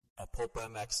Hope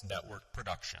MX Network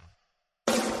production.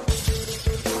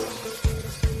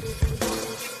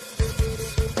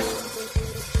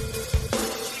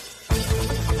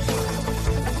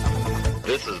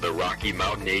 This is the Rocky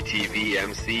Mountain ATV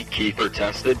MC Kiefer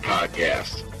Tested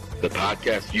podcast. The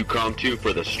podcast you come to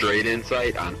for the straight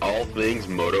insight on all things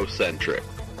moto-centric.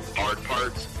 Hard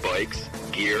parts, bikes,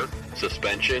 gear,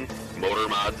 suspension, motor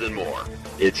mods, and more.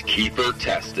 It's Kiefer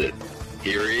Tested.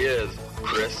 Here he is,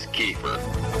 Chris Kiefer.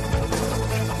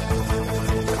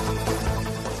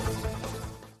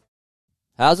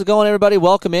 How's it going, everybody?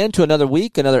 Welcome in to another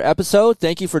week, another episode.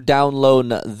 Thank you for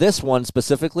downloading this one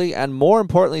specifically, and more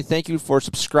importantly, thank you for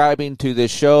subscribing to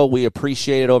this show. We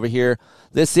appreciate it over here.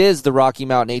 This is the Rocky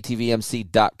Mountain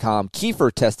ATVMC.com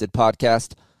Kiefer Tested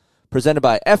podcast, presented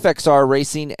by FXR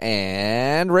Racing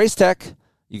and Racetech.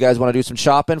 You guys want to do some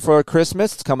shopping for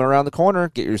Christmas? It's coming around the corner.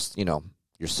 Get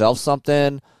yourself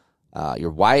something,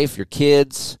 your wife, your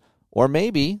kids, or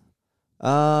maybe,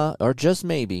 or just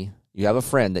maybe, you have a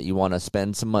friend that you want to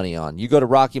spend some money on. You go to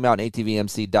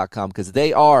RockyMountainATVMC.com because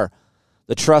they are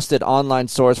the trusted online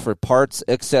source for parts,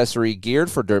 accessory,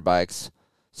 geared for dirt bikes,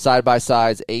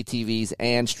 side-by-sides, ATVs,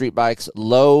 and street bikes.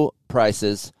 Low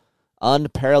prices,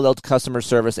 unparalleled customer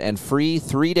service, and free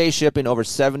 3-day shipping over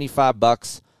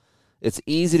 $75. It's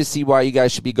easy to see why you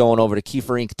guys should be going over to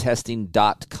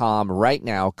KieferIncTesting.com right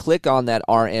now. Click on that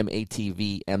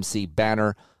RMATVMC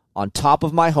banner on top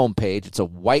of my homepage. It's a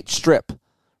white strip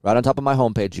right on top of my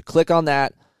homepage. You click on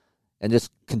that and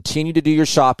just continue to do your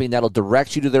shopping. That'll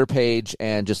direct you to their page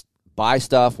and just buy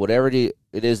stuff, whatever it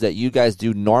is that you guys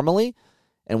do normally.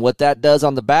 And what that does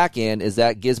on the back end is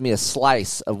that gives me a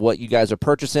slice of what you guys are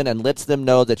purchasing and lets them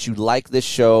know that you like this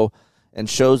show and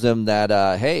shows them that,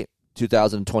 hey,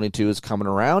 2022 is coming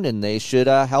around and they should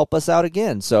help us out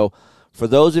again. So for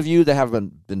those of you that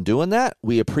haven't been doing that,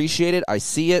 we appreciate it. I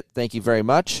see it. Thank you very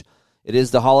much. It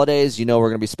is the holidays. You know we're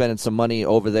going to be spending some money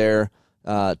over there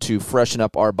to freshen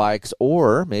up our bikes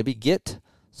or maybe get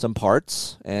some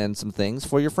parts and some things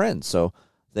for your friends. So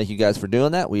thank you guys for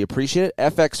doing that. We appreciate it.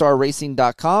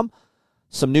 FXRRacing.com.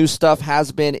 Some new stuff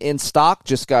has been in stock,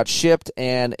 just got shipped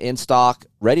and in stock,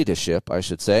 ready to ship, I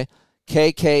should say.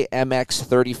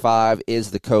 KKMX35 is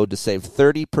the code to save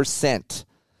 30%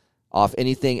 off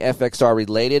anything FXR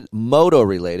related, moto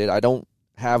related. I don't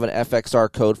have an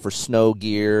FXR code for snow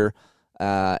gear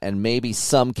and maybe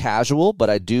some casual, but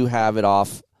I do have it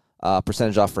off,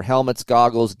 percentage off for helmets,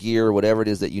 goggles, gear, whatever it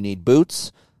is that you need,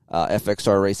 boots.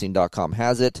 FXRRacing.com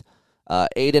has it.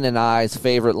 Aiden and I's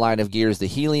favorite line of gear is the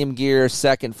Helium gear.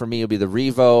 Second for me will be the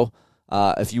Revo.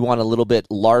 If you want a little bit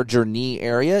larger knee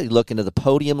area, you look into the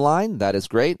Podium line. That is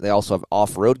great. They also have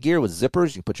off-road gear with zippers.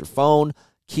 You can put your phone,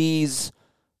 keys,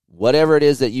 whatever it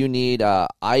is that you need.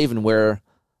 I even wear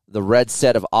the red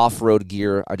set of off-road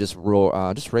gear. I just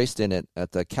raced in it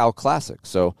at the Cal Classic.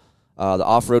 So the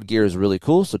off-road gear is really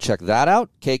cool. So check that out.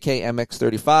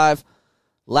 KKMX35.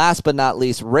 Last but not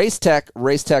least, Racetech,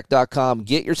 racetech.com.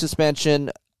 Get your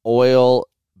suspension, oil,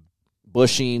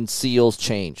 bushing, seals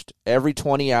changed every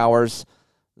 20 hours.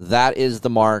 That is the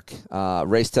mark.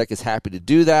 Racetech is happy to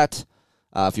do that.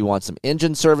 If you want some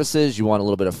engine services, you want a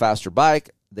little bit of faster bike,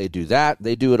 they do that.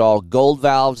 They do it all. Gold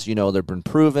valves, they've been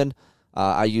proven.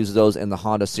 I use those in the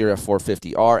Honda Sierra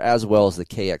 450R as well as the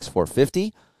KX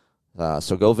 450.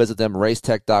 So go visit them,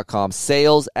 racetech.com.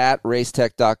 Sales at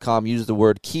racetech.com. Use the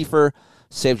word Kiefer.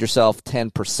 Save yourself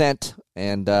 10%,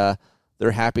 and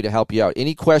they're happy to help you out.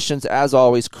 Any questions, as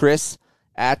always, Chris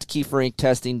at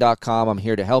KieferIncTesting.com. I'm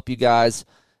here to help you guys.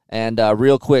 And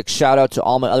real quick, shout out to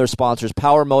all my other sponsors: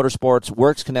 Power Motorsports,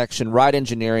 Works Connection, Ride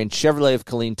Engineering, Chevrolet of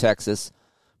Killeen, Texas,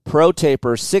 Pro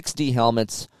Taper, 6D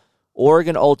Helmets,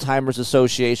 Oregon Old Timers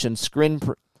Association,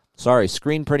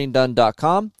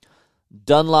 ScreenPrintingDone.com,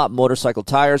 Dunlop Motorcycle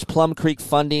Tires, Plum Creek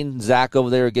Funding. Zach over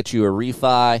there will get you a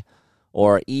refi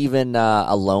or even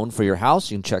a loan for your house.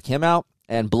 You can check him out.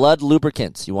 And Blood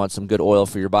Lubricants. You want some good oil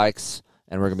for your bikes,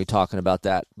 and we're going to be talking about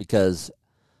that because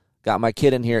got my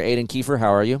kid in here. Aiden Kiefer,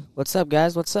 how are you? What's up,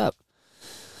 guys? What's up?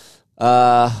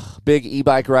 Big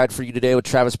e-bike ride for you today with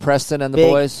Travis Preston and the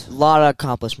boys. A lot of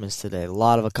accomplishments today. A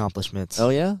lot of accomplishments. Oh,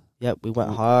 yeah? Yep, we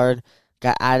went hard.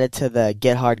 Got added to the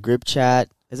Get Hard group chat.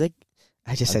 Is it?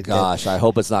 I just said gosh, I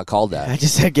hope it's not called that. I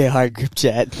just said Get Hard group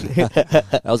chat.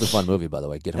 That was a fun movie, by the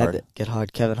way, Get Hard. Get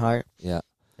Hard, Kevin Hart. Yeah.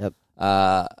 Yep.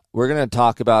 We're going to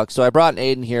talk about, so I brought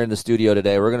Aiden here in the studio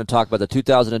today. We're going to talk about the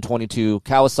 2022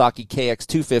 Kawasaki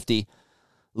KX250.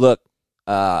 Look,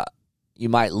 you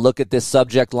might look at this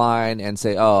subject line and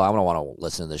say, oh, I don't want to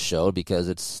listen to this show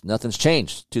because nothing's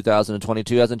changed.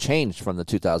 2022 hasn't changed from the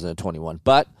 2021.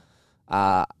 But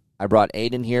I brought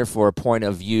Aiden here for a point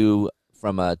of view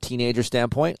from a teenager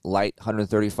standpoint, light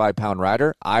 135-pound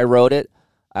rider. I rode it.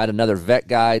 I had another vet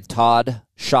guy, Todd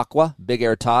Shakwa, Big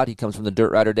Air Todd. He comes from the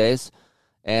Dirt Rider days.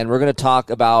 And we're going to talk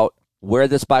about where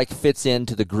this bike fits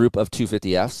into the group of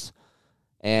 250Fs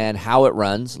and how it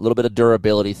runs, a little bit of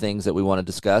durability things that we want to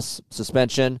discuss,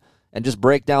 suspension, and just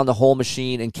break down the whole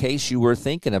machine in case you were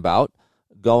thinking about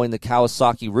going the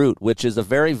Kawasaki route, which is a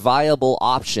very viable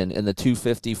option in the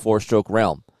 250 four-stroke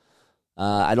realm.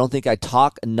 I don't think I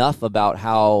talk enough about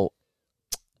how,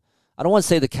 I don't want to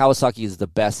say the Kawasaki is the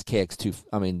best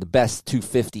the best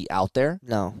 250 out there.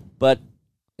 No. But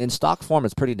in stock form,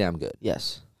 it's pretty damn good.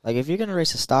 Yes. Like, if you're going to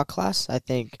race a stock class, I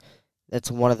think that's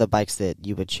one of the bikes that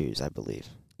you would choose, I believe.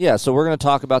 Yeah, so we're going to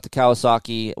talk about the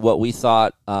Kawasaki, what we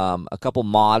thought, a couple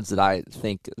mods that I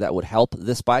think that would help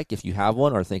this bike if you have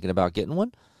one or thinking about getting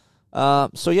one.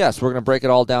 So, yes, we're going to break it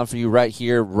all down for you right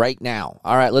here, right now.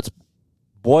 All right, let's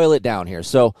boil it down here.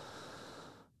 So,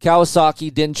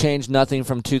 Kawasaki didn't change nothing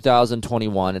from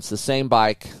 2021. It's the same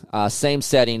bike, same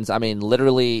settings. I mean,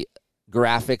 literally,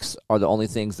 graphics are the only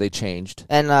things they changed.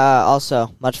 And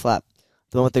also, mud flap.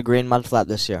 The one with the green mud flap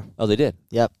this year. Oh, they did?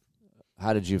 Yep.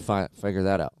 How did you figure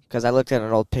that out? Because I looked at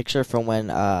an old picture from when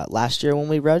last year when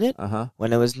we rode it,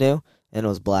 when it was new, and it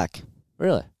was black.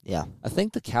 Really? Yeah. I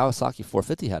think the Kawasaki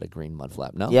 450 had a green mud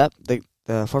flap, no? Yep, the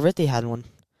 450 had one.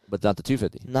 But not the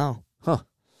 250? No. Huh.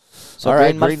 So all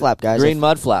green mud flap, guys. Green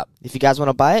mud flap. If you guys want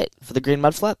to buy it for the green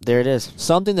mud flap, there it is.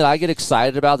 Something that I get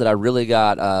excited about that I really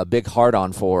got a big hard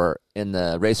on for in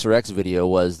the Racer X video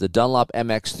was the Dunlop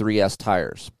MX3S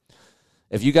tires.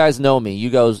 If you guys know me, you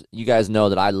guys know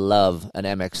that I love an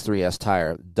MX3S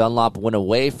tire. Dunlop went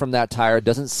away from that tire,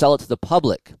 doesn't sell it to the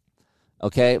public,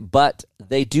 okay? But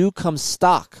they do come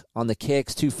stock on the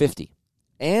KX250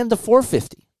 and the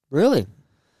 450. Really?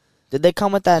 Did they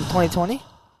come with that in 2020?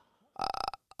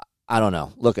 I don't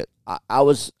know. Look,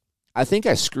 I think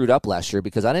I screwed up last year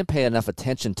because I didn't pay enough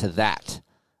attention to that.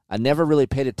 I never really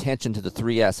paid attention to the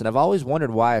 3S, and I've always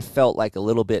wondered why I felt like a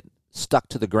little bit stuck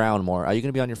to the ground more. Are you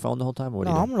going to be on your phone the whole time? Or what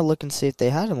no, I'm going to look and see if they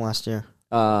had them last year.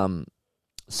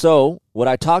 So, what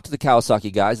I talked to the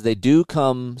Kawasaki guys, they do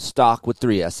come stock with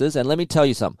 3Ss, and let me tell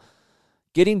you something.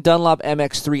 Getting Dunlop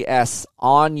MX3S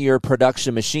on your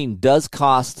production machine does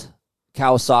cost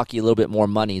Kawasaki a little bit more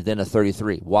money than a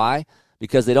 33. Why?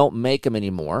 Because they don't make them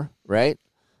anymore, right?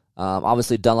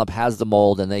 Obviously, Dunlop has the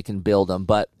mold and they can build them,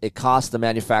 but it costs the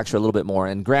manufacturer a little bit more.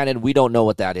 And granted, we don't know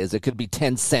what that is. It could be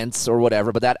 10 cents or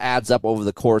whatever, but that adds up over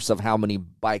the course of how many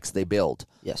bikes they build.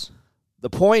 Yes.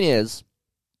 The point is,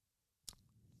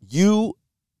 you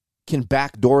can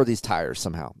backdoor these tires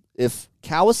somehow. If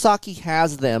Kawasaki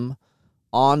has them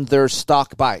on their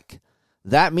stock bike,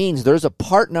 that means there's a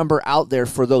part number out there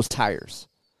for those tires.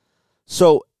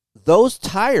 So those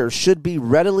tires should be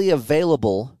readily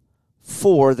available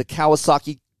for the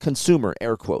Kawasaki consumer,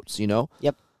 air quotes, you know?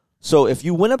 Yep. So if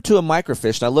you went up to a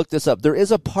Microfiche, and I looked this up, there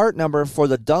is a part number for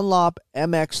the Dunlop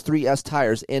MX3S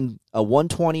tires in a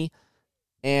 120,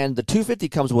 and the 250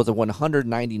 comes with a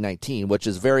 190/19, which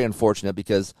is very unfortunate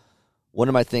because one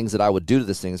of my things that I would do to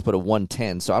this thing is put a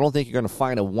 110. So I don't think you're going to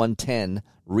find a 110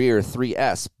 rear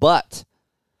 3S, but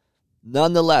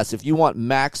nonetheless, if you want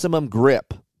maximum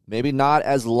grip, maybe not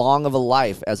as long of a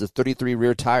life as a 33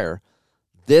 rear tire,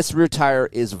 this rear tire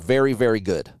is very, very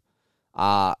good.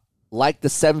 Like the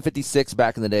 756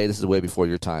 back in the day, this is way before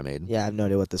your time, Aiden. Yeah, I have no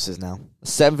idea what this is now.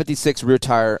 756 rear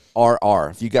tire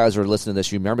RR. If you guys are listening to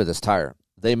this, you remember this tire.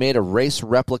 They made a race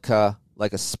replica,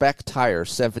 like a spec tire,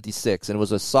 756, and it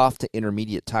was a soft to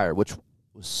intermediate tire, which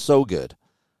was so good.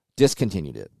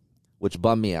 Discontinued it, which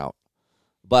bummed me out.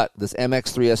 But this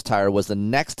MX3S tire was the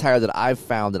next tire that I've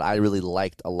found that I really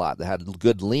liked a lot. That had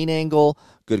good lean angle,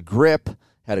 good grip,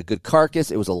 had a good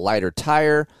carcass. It was a lighter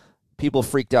tire. People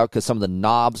freaked out because some of the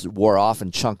knobs wore off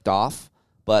and chunked off.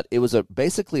 But it was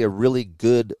basically a really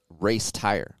good race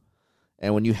tire.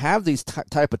 And when you have these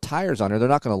type of tires on there, they're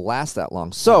not going to last that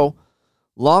long. So,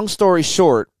 long story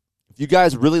short, if you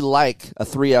guys really like a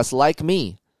 3S like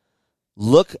me,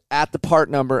 look at the part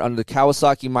number under the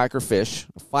Kawasaki Microfiche,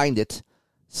 find it,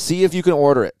 see if you can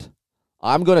order it.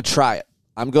 I'm going to try it.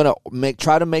 I'm going to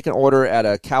try to make an order at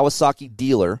a Kawasaki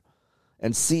dealer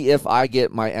and see if I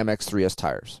get my MX3S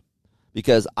tires.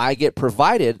 Because I get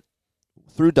provided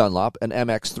through Dunlop an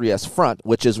MX3S front,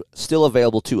 which is still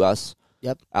available to us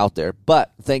out there.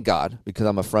 But thank God, because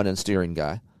I'm a front-end steering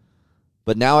guy.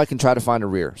 But now I can try to find a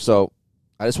rear. So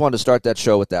I just wanted to start that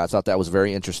show with that. I thought that was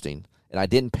very interesting. And I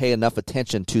didn't pay enough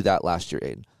attention to that last year,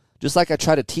 Aiden. Just like I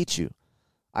try to teach you.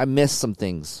 I missed some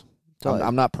things.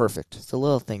 I'm not perfect. It's the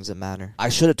little things that matter. I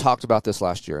should have talked about this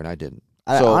last year, and I didn't.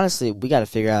 Honestly, we got to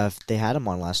figure out if they had them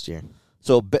on last year.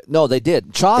 So no, they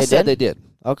did. Chaw said they did.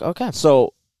 Okay.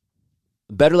 So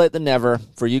better late than never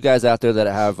for you guys out there that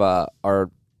have are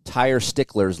tire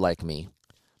sticklers like me.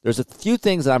 There's a few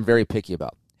things that I'm very picky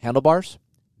about: handlebars,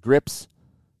 grips,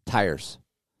 tires.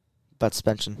 But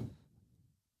suspension.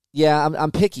 Yeah,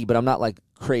 I'm picky, but I'm not like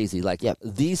crazy. Like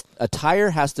a tire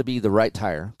has to be the right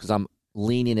tire because I'm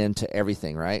leaning into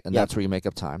everything, right? And that's where you make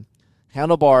up time.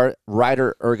 Handlebar,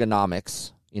 rider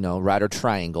ergonomics, rider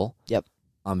triangle. Yep.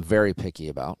 I'm very picky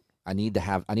about. I need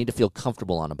to feel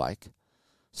comfortable on a bike.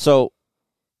 So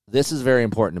this is very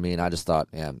important to me, and I just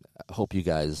thought, man, I hope you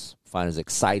guys find it as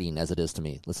exciting as it is to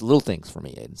me. It's little things for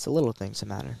me, Aiden. It's the little things that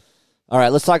matter. All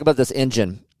right, let's talk about this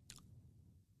engine.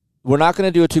 We're not going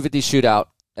to do a 250 shootout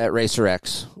at Racer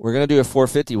X. We're going to do a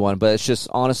 450 one, but it's just,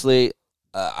 honestly,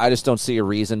 I just don't see a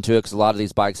reason to it because a lot of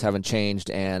these bikes haven't changed,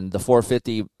 and the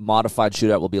 450 modified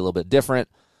shootout will be a little bit different.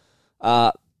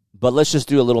 But let's just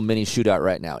do a little mini shootout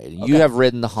right now. Okay. You have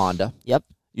ridden the Honda. Yep.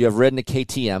 You have ridden a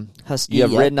KTM. Husky. You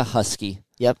have ridden a Husky.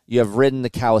 Yep. You have ridden the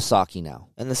Kawasaki now.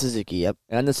 And the Suzuki, yep.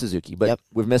 And the Suzuki, but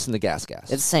we're missing the gas. It's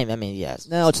the same. I mean, yes.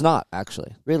 No, it's not,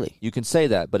 actually. Really? You can say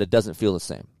that, but it doesn't feel the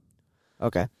same.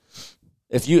 Okay.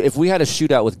 If we had a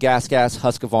shootout with gas,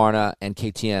 Husqvarna, and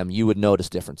KTM, you would notice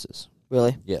differences.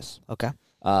 Really? Yes. Okay.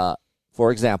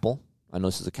 For example, I know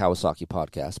this is a Kawasaki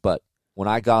podcast, but when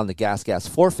I got on the gas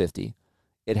 450,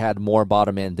 it had more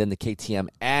bottom end than the KTM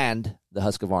and the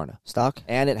Husqvarna. Stock?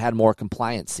 And it had more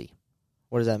compliancy.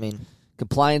 What does that mean?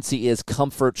 Compliancy is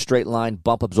comfort, straight line,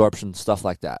 bump absorption, stuff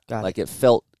like that. Like it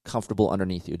felt comfortable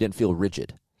underneath you. It didn't feel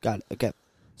rigid. Got it. Okay.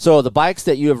 So the bikes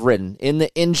that you have ridden in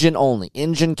the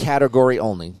engine category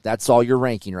only, that's all you're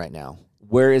ranking right now.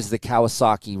 Where is the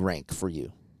Kawasaki rank for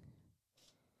you?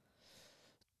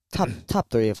 Top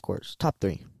three, of course. Top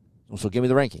three. So give me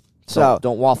the ranking. So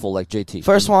don't waffle like JT.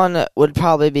 First one would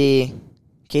probably be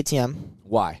KTM.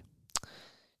 Why?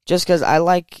 Just because I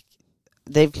like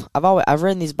I've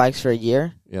ridden these bikes for a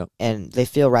year. Yep. And they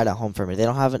feel right at home for me. They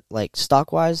don't have it like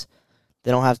stock wise.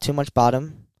 They don't have too much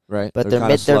bottom. Right. But their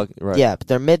mid, right. Yeah, but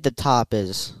their mid to top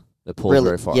is it pulls really,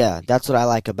 very far. Yeah, that's what I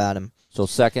like about them. So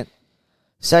second,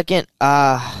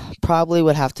 probably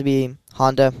would have to be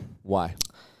Honda. Why?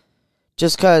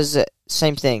 Just because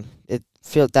same thing.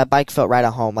 That bike felt right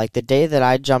at home. Like the day that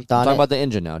I jumped on Talking about the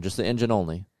engine now, just the engine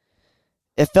only.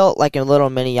 It felt like a little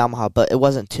mini Yamaha, but it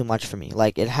wasn't too much for me.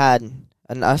 Like it had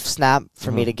enough snap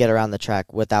for me to get around the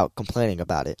track without complaining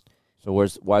about it. So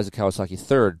why is the Kawasaki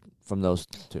third from those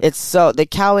two? The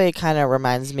Kawi kind of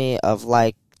reminds me of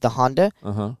like the Honda,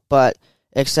 but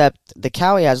except the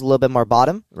Kawi has a little bit more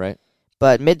bottom, right?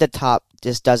 But mid to top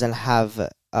just doesn't have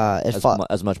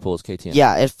as much pull as KTM.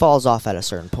 Yeah, it falls off at a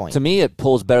certain point. To me, it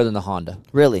pulls better than the Honda.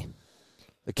 Really?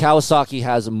 The Kawasaki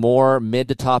has more mid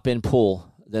to top end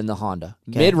pull than the Honda.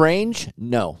 Okay. Mid range,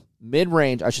 no. Mid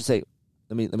range, I should say.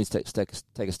 Let me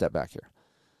take a step back here.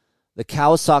 The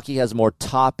Kawasaki has more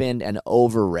top end and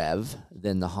over rev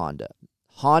than the Honda.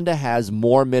 Honda has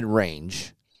more mid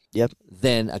range. Yep.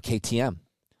 Than a KTM.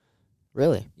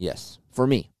 Really? Yes, for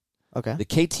me. Okay. The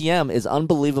KTM is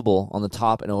unbelievable on the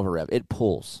top and over rev. It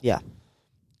pulls. Yeah.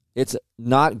 It's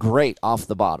not great off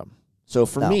the bottom. So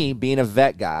for me, being a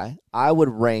vet guy, I would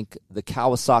rank the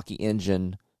Kawasaki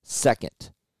engine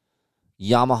second.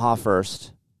 Yamaha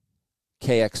first.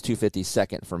 KX250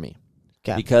 second for me.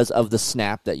 Okay. Because of the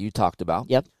snap that you talked about.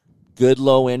 Yep. Good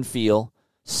low end feel.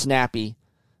 Snappy.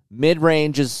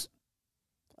 Mid-range is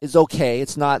okay.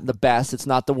 It's not the best. It's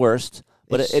not the worst.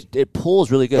 But it pulls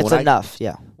really good. It's enough,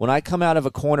 yeah. When I come out of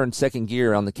a corner in second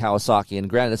gear on the Kawasaki, and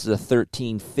granted this is a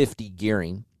 1350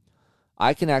 gearing,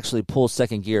 I can actually pull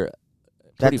second gear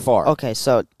pretty far. Okay,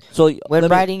 so when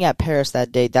riding at Paris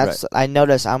that day, I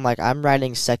noticed I'm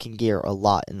riding second gear a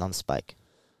lot on this bike.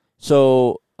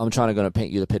 So I'm going to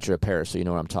paint you the picture of Paris so you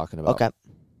know what I'm talking about. Okay.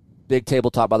 Big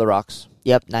tabletop by the rocks.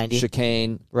 Yep, 90.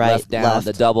 Chicane, right, left down,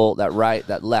 the double, that right,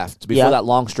 that left. Before that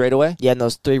long straightaway. Yeah, and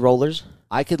those three rollers.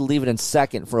 I could leave it in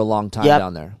second for a long time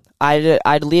down there.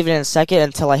 I'd leave it in second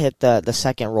until I hit the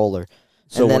second roller,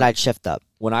 and then I'd shift up.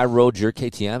 When I rode your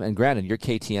KTM, and granted, your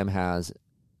KTM has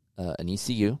an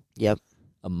ECU, yep,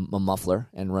 a muffler,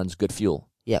 and runs good fuel.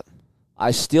 Yep.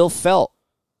 I still felt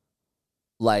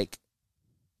like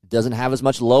it doesn't have as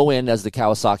much low end as the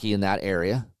Kawasaki in that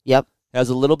area. Yep. Has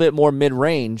a little bit more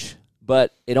mid-range,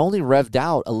 but it only revved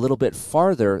out a little bit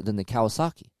farther than the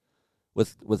Kawasaki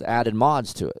with added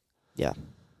mods to it. Yeah.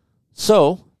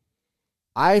 So,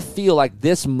 I feel like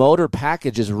this motor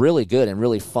package is really good and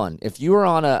really fun. If you are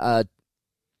on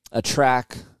a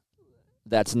track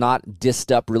that's not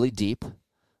dissed up really deep,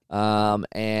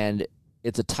 and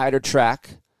it's a tighter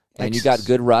track, and you got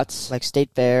good ruts. Like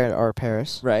State Fair or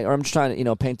Paris. Right, or I'm just trying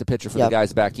to, paint the picture for Yep. the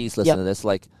guys back east listening to this.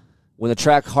 Like, when the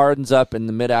track hardens up in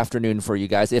the mid-afternoon for you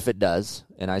guys, if it does,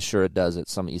 and I'm sure it does at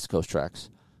some East Coast tracks,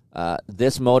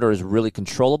 this motor is really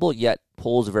controllable, yet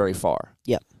pulls very far.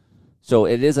 Yep. So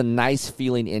it is a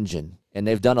nice-feeling engine, and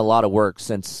they've done a lot of work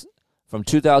since from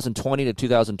 2020 to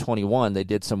 2021. They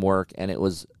did some work, and it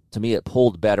was, to me, it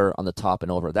pulled better on the top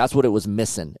and over. That's what it was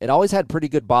missing. It always had pretty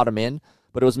good bottom end,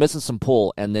 but it was missing some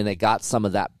pull, and then they got some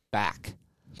of that back.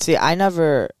 See, I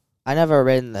never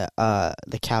ridden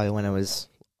the Cowie when it was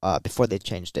before they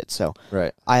changed it, so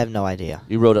Right. I have no idea.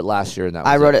 You rode it last year, and that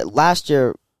was I rode it last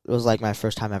year. It was like my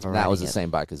first time ever riding That was the it.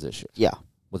 same bike as this year. Yeah,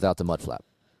 Without the mud flap.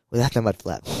 without the mud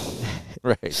flap.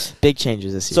 Right. Big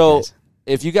changes this year. So guys.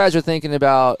 if you guys are thinking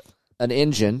about an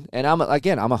engine, and I'm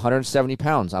 170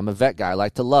 pounds. I'm a vet guy. I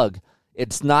like to lug.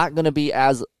 It's not going to be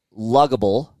as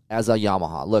luggable as a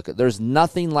Yamaha. Look, there's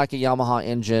nothing like a Yamaha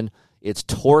engine. It's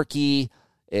torquey.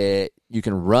 You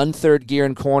can run third gear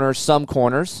in corners, some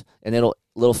corners, and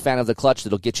little fan of the clutch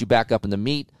that'll get you back up in the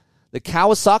meat. The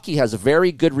Kawasaki has a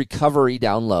very good recovery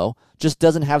down low, just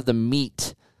doesn't have the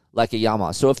meat like a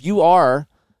Yamaha. So if you are,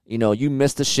 you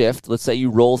missed a shift, let's say you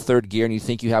roll third gear and you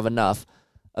think you have enough,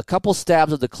 a couple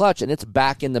stabs of the clutch and it's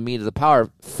back in the meat of the power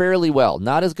fairly well.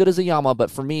 Not as good as a Yamaha,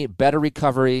 but for me, better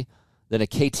recovery than a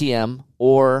KTM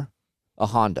or a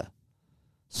Honda.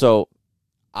 So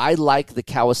I like the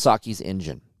Kawasaki's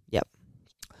engine. Yep.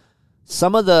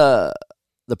 Some of the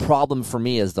problem for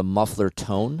me is the muffler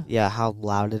tone. Yeah, how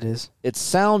loud it is. It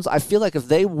sounds, I feel like if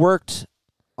they worked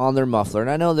on their muffler,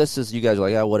 and I know this is, you guys are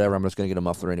like, whatever, I'm just going to get a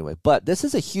muffler anyway. But this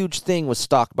is a huge thing with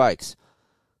stock bikes.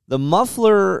 The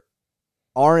muffler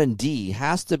R&D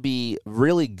has to be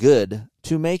really good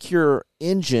to make your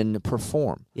engine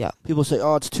perform. Yeah. People say,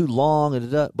 it's too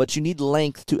long, but you need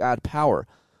length to add power.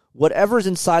 Whatever's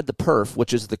inside the perf,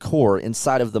 which is the core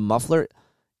inside of the muffler,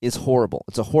 is horrible.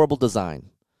 It's a horrible design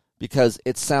because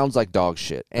it sounds like dog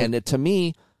shit. And to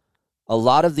me, a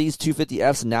lot of these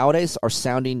 250Fs nowadays are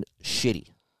sounding shitty.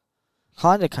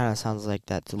 Honda kind of sounds like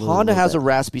that. Honda has a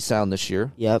raspy sound this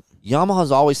year. Yep.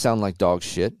 Yamaha's always sound like dog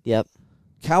shit. Yep.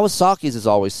 Kawasaki's has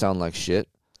always sound like shit.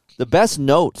 The best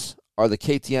notes are the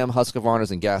KTM,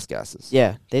 Husqvarna's, and Gas Gases.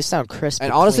 Yeah, they sound crisp.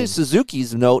 And honestly, clean.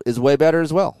 Suzuki's note is way better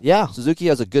as well. Yeah. Suzuki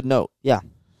has a good note. Yeah.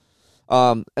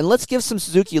 And let's give some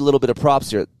Suzuki a little bit of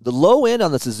props here. The low end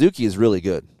on the Suzuki is really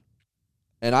good.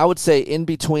 And I would say in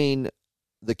between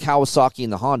the Kawasaki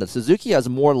and the Honda, Suzuki has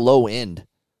more low end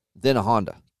than a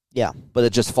Honda. Yeah. But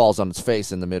it just falls on its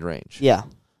face in the mid-range. Yeah.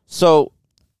 So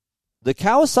the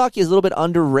Kawasaki is a little bit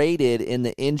underrated in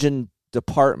the engine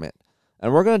department.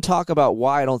 And we're going to talk about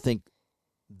why I don't think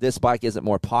this bike isn't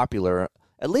more popular,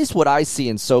 at least what I see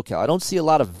in SoCal. I don't see a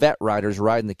lot of vet riders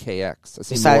riding the KX. I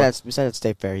see Besides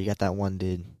State Fair, you got that one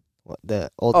dude,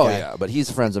 the old Oh, guy. yeah, but he's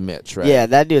friends of Mitch, right? Yeah,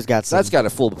 that dude's got some. That's got a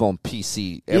full-blown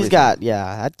PC. He's got,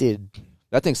 that dude.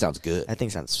 That thing sounds good. That thing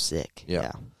sounds sick.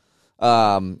 Yeah.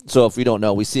 So if we don't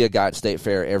know, we see a guy at State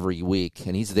Fair every week,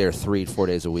 and he's there 3-4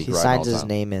 days a week. He signs his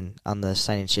name in on the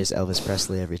sign-in sheet as Elvis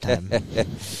Presley every time.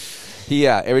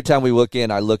 Yeah, every time we look in,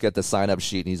 I look at the sign-up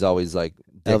sheet, and he's always like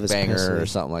Dick Elvis Banger Presley. or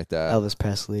something like that. Elvis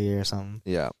Presley or something.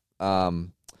 Yeah.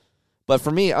 But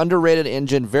for me, underrated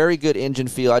engine, very good engine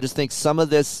feel. I just think some of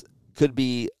this could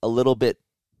be a little bit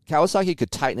 – Kawasaki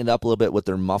could tighten it up a little bit with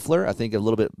their muffler. I think a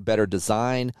little bit better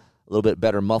design, a little bit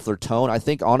better muffler tone. I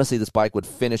think, honestly, this bike would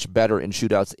finish better in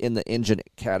shootouts in the engine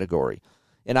category.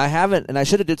 And I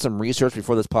should have did some research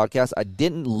before this podcast. I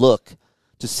didn't look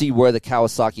to see where the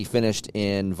Kawasaki finished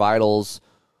in Vitals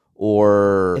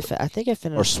or I think it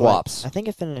finished or swaps. I think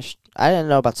it finished. I didn't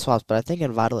know about swaps, but I think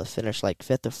in Vital it finished like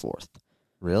 5th or 4th.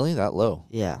 Really that low.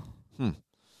 Yeah.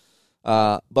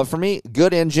 But for me,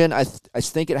 good engine. I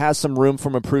think it has some room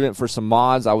for improvement for some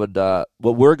mods. I would what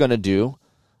we're gonna do.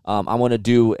 I'm gonna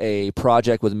do a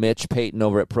project with Mitch Payton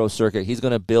over at Pro Circuit. He's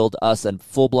gonna build us a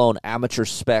full blown amateur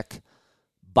spec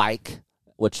bike,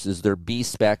 which is their B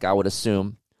spec, I would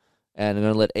assume. And I'm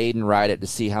gonna let Aiden ride it to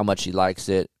see how much he likes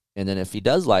it. And then if he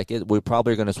does like it, we're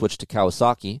probably gonna switch to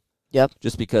Kawasaki. Yep.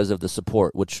 Just because of the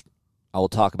support, which I will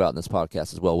talk about in this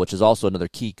podcast as well, which is also another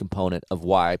key component of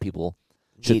why people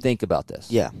should think about this.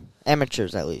 Yeah.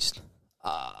 Amateurs, at least.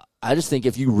 I just think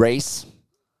if you race,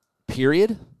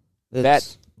 period,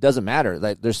 that doesn't matter.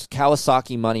 Like, there's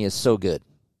Kawasaki money is so good,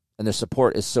 and their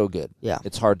support is so good. Yeah.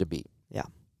 It's hard to beat.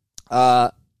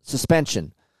 Yeah.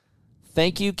 Suspension.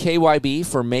 Thank you, KYB,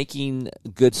 for making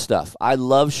good stuff. I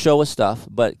love Showa stuff,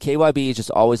 but KYB is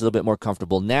just always a little bit more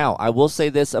comfortable. Now, I will say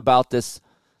this about this.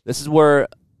 This is where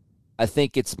I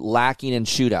think it's lacking in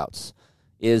shootouts,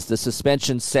 is the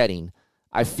suspension setting.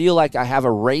 I feel like I have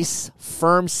a race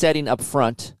firm setting up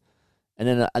front and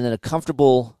then a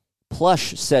comfortable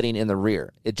plush setting in the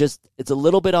rear. It's a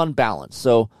little bit unbalanced.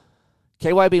 So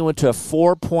KYB went to a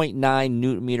 4.9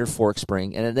 Newton meter fork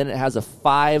spring, and then it has a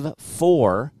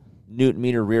 5.4 Newton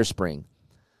meter rear spring.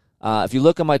 If you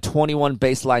look at my 21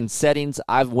 baseline settings,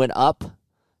 I've went up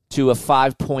to a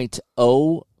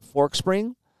 5.0 fork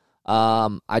spring.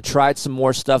 I tried some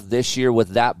more stuff this year with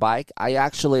that bike. I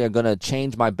actually am going to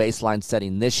change my baseline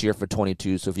setting this year for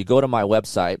 22. So if you go to my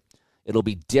website, it'll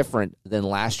be different than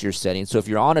last year's setting. So if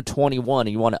you're on a 21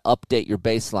 and you want to update your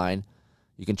baseline,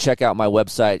 you can check out my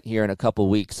website here in a couple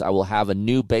weeks. I will have a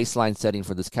new baseline setting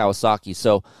for this Kawasaki.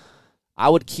 So I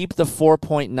would keep the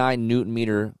 4.9 Newton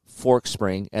meter fork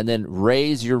spring and then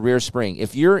raise your rear spring.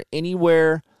 If you're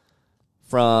anywhere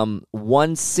from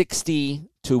 160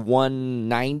 to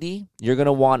 190, you're going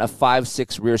to want a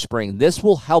 5.6 rear spring. This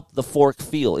will help the fork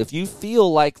feel. If you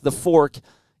feel like the fork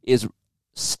is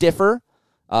stiffer,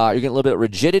 you're getting a little bit of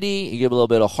rigidity, you get a little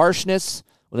bit of harshness.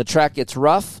 When the track gets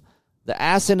rough, the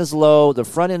ass end is low, the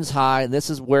front end is high, and this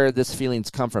is where this feelings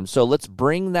come from. So let's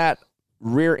bring that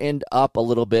rear end up a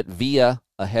little bit via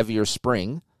a heavier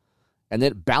spring, and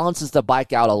it balances the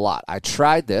bike out a lot. I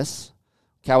tried this.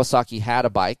 Kawasaki had a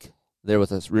bike there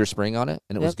with a rear spring on it,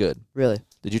 and it was good. Really?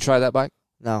 Did you try that bike?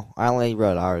 No, I only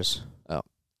rode ours. Oh.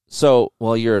 So,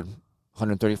 well, you're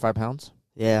 135 pounds?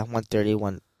 Yeah, 130,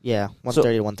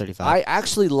 130 to 135. I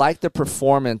actually like the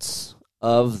performance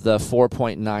of the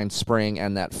 4.9 spring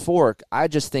and that fork. I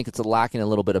just think it's lacking a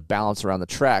little bit of balance around the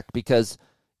track because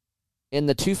in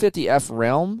the 250F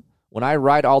realm, when I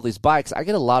ride all these bikes, I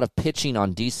get a lot of pitching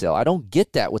on decel. I don't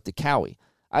get that with the Cowie.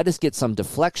 I just get some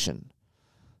deflection.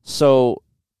 So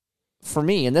for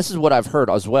me, and this is what I've heard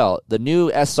as well, the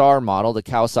new SR model, the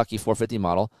Kawasaki 450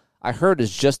 model, I heard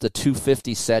is just a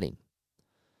 250 setting.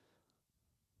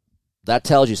 That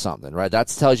tells you something, right? That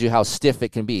tells you how stiff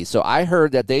it can be. So I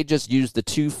heard that they just used the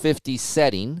 250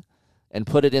 setting and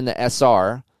put it in the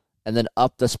SR and then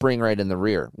up the spring rate in the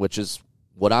rear, which is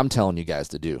what I'm telling you guys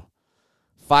to do.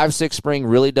 5.6 spring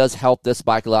really does help this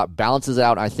bike a lot, balances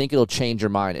out. I think it'll change your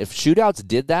mind. If Shootouts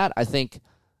did that, I think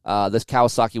this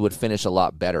Kawasaki would finish a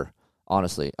lot better,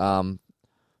 honestly.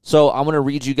 So I'm going to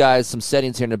read you guys some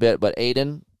settings here in a bit, but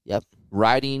Aiden,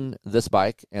 riding this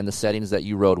bike and the settings that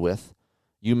you rode with,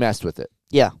 you messed with it.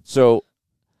 Yeah. So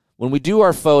when we do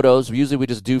our photos, usually we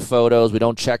just do photos. We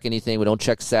don't check anything. We don't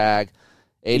check SAG.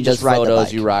 Aiden does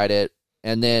photos. You ride it.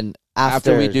 And then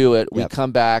after we do it, we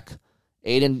come back.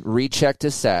 Aiden rechecked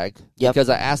his SAG because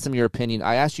I asked him your opinion.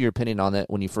 I asked you your opinion on it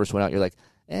when you first went out. You're like,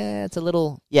 it's a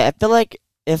little... Yeah, I feel like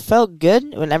it felt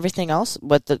good when everything else,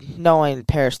 but knowing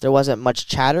Paris, there wasn't much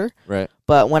chatter. Right.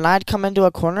 But when I'd come into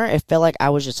a corner, it felt like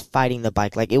I was just fighting the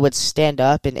bike. Like, it would stand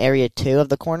up in area 2 of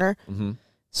the corner. Mm-hmm.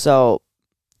 So,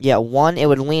 yeah, 1, it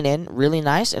would lean in really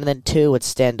nice, and then 2, it would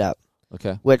stand up.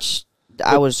 Okay. Which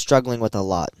I was struggling with a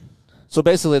lot. So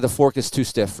basically the fork is too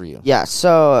stiff for you. Yeah,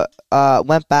 so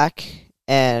went back,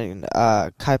 and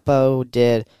Kaipo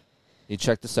did... He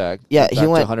checked the SAG. Yeah, he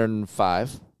went to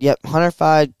 105. Yep,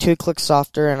 105, 2 clicks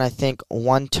softer, and I think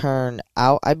 1 turn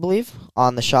out, I believe,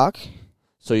 on the shock.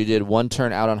 So you did 1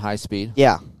 turn out on high speed?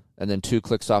 Yeah. And then 2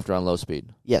 clicks softer on low speed?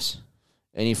 Yes.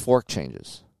 Any fork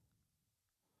changes?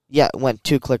 Yeah, it went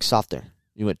 2 clicks softer.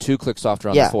 You went 2 clicks softer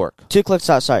on the fork? 2 clicks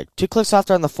softer, 2 clicks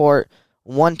softer on the fork,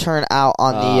 1 turn out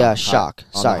on the shock.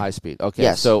 On the high speed. Okay,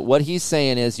 yes. So what he's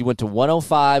saying is you went to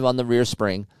 105 on the rear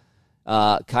spring.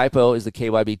 Kaipo is the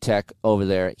KYB tech over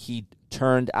there. He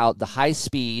turned out the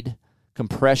high-speed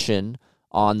compression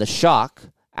on the shock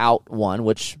out 1,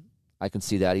 which I can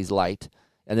see that. He's light.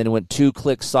 And then it went 2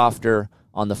 clicks softer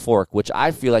on the fork, which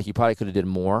I feel like you probably could have did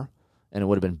more, and it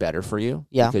would have been better for you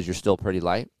because you're still pretty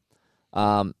light.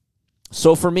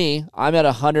 So for me, I'm at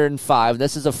 105.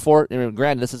 This is a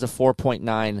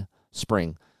 4.9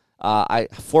 spring.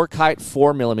 Fork height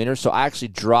 4 millimeters, so I actually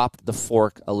dropped the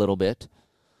fork a little bit.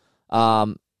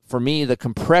 For me, the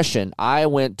compression, I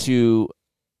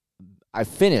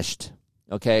finished,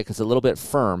 okay, because a little bit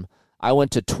firm. I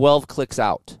went to 12 clicks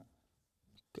out.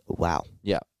 Wow.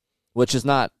 Yeah, which is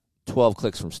not 12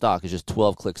 clicks from stock. It's just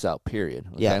 12 clicks out, period.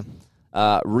 Okay?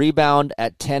 Yeah. Rebound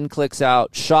at 10 clicks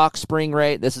out. Shock spring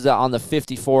rate, this is on the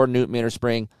 54 Newton meter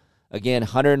spring. Again,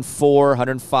 104,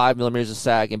 105 millimeters of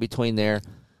sag in between there.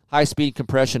 High-speed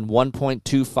compression,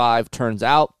 1.25 turns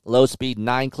out. Low speed,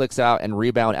 9 clicks out, and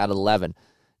rebound at 11.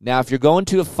 Now, if you're going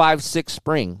to a 5.6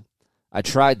 spring, I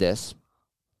tried this,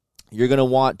 you're going to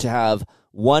want to have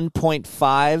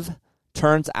 1.5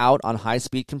 turns out on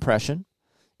high-speed compression,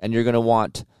 and you're going to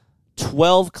want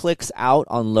 12 clicks out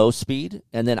on low speed,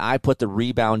 and then I put the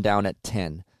rebound down at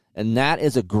 10. And that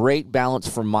is a great balance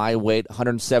for my weight,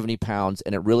 170 pounds,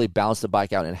 and it really balanced the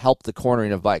bike out and helped the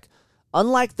cornering of bike.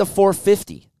 Unlike the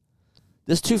 450,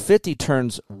 this 250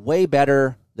 turns way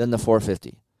better than the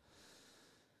 450.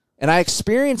 And I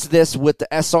experienced this with the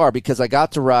SR because I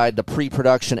got to ride the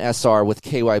pre-production SR with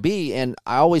KYB, and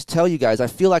I always tell you guys, I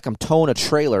feel like I'm towing a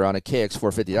trailer on a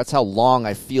KX450. That's how long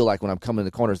I feel like when I'm coming in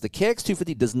the corners. The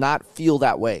KX250 does not feel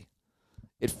that way.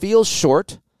 It feels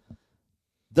short.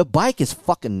 The bike is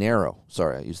fucking narrow.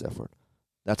 Sorry, I used that word.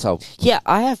 That's how. Yeah,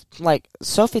 I have, like,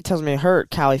 Sophie tells me her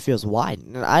Cali feels wide,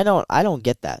 and I don't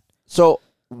get that. So,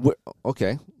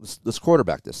 okay, let's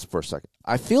quarterback this for a second.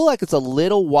 I feel like it's a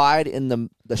little wide in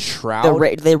the shroud.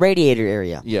 The radiator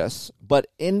area. Yes, but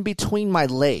in between my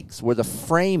legs, where the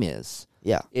frame is,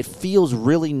 Yeah. it feels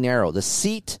really narrow. The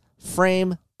seat,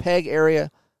 frame, peg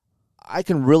area, I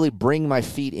can really bring my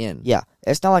feet in. Yeah,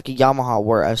 it's not like a Yamaha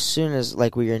where as soon as,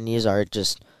 like, where your knees are, it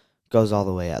just goes all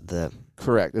the way at the...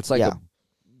 Correct. It's like a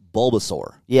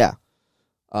Bulbasaur. Yeah.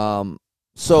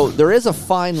 So there is a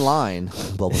fine line.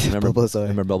 Bulbasaur. Remember Bulbasaur.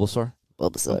 Remember Bulbasaur?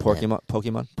 Bulbasaur. Pokemon?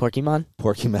 Pokemon?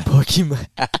 Pokemon.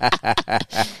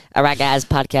 All right, guys,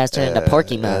 podcast turned into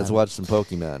Pokemon. Let's watch some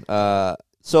Pokemon.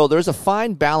 So there's a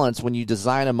fine balance when you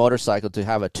design a motorcycle to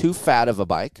have a too fat of a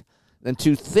bike and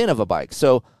too thin of a bike.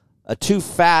 So a too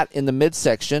fat in the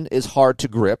midsection is hard to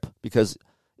grip because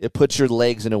it puts your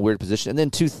legs in a weird position. And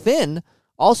then too thin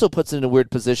also puts it in a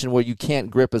weird position where you can't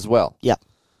grip as well. Yeah.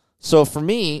 So for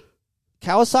me,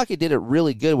 Kawasaki did it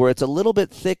really good where it's a little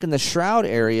bit thick in the shroud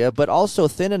area, but also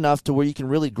thin enough to where you can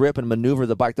really grip and maneuver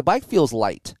the bike. The bike feels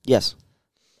light. Yes.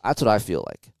 That's what I feel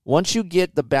like. Once you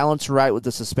get the balance right with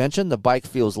the suspension, the bike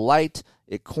feels light.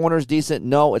 It corners decent.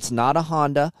 No, it's not a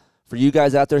Honda. For you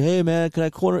guys out there, hey, man, can I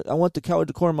corner? I want the Coward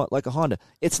to corner like a Honda.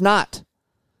 It's not.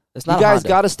 It's not. You guys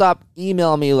got to stop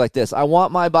emailing me like this. I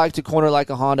want my bike to corner like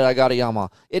a Honda. I got a Yamaha.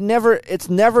 It's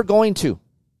never going to.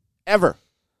 Ever.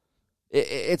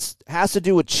 It has to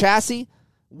do with chassis.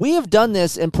 We have done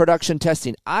this in production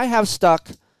testing. I have stuck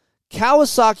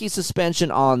Kawasaki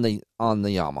suspension on the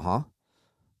Yamaha.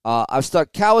 I've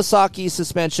stuck Kawasaki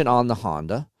suspension on the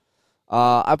Honda.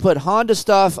 I put Honda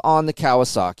stuff on the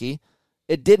Kawasaki.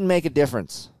 It didn't make a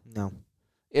difference. No.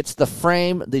 It's the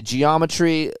frame, the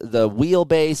geometry, the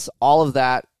wheelbase, all of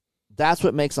that. That's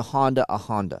what makes a Honda a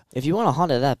Honda. If you want a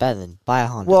Honda that bad, then buy a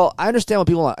Honda. Well, I understand when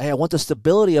people are like, hey, I want the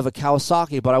stability of a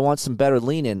Kawasaki, but I want some better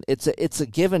lean in. It's a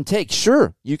give and take.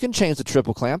 Sure, you can change the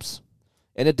triple clamps,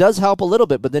 and it does help a little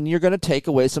bit, but then you're going to take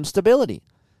away some stability.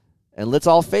 And let's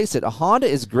all face it, a Honda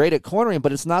is great at cornering,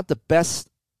 but it's not the best,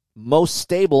 most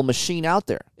stable machine out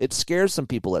there. It scares some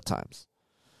people at times.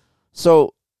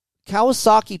 So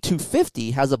Kawasaki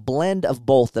 250 has a blend of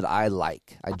both that I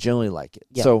like. I generally like it.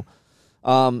 Yeah. So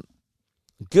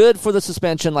good for the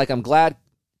suspension. Like, I'm glad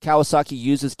Kawasaki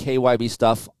uses KYB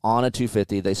stuff on a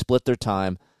 250. They split their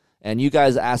time. And you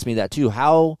guys asked me that too.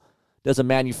 How does a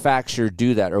manufacturer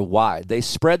do that, or why? They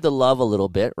spread the love a little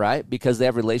bit, right? Because they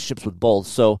have relationships with both.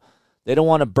 So they don't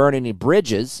want to burn any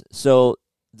bridges. So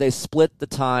they split the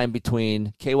time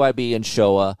between KYB and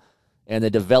Showa, and they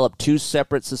develop two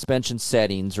separate suspension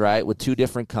settings, right, with two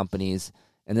different companies,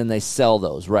 and then they sell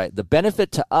those, right? The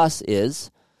benefit to us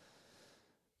is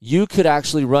you could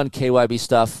actually run KYB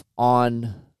stuff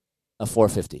on a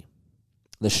 450.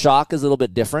 The shock is a little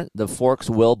bit different. The forks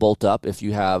will bolt up if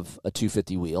you have a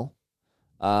 250 wheel,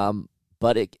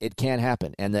 but it can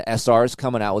happen. And the SR is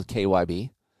coming out with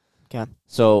KYB. Okay.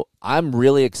 So I'm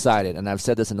really excited, and I've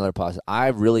said this in another podcast. I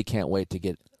really can't wait to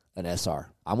get an SR.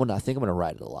 I think I'm gonna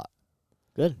ride it a lot.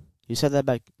 Good. You said that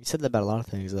about a lot of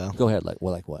things, though. Go ahead. Like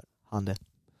what? Honda.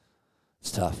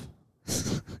 It's tough.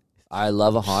 I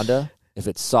love a Honda if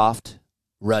it's soft,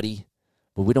 ruddy,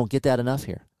 but we don't get that enough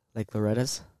here. Like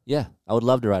Loretta's? Yeah, I would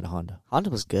love to ride a Honda. Honda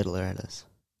was good, Loretta's.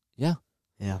 Yeah.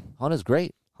 Yeah. Honda's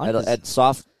great. Honda's At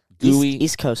soft, gooey.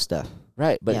 East Coast stuff.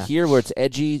 Right, but Yeah. here where it's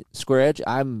edgy, square edge,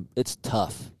 it's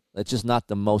tough. It's just not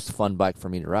the most fun bike for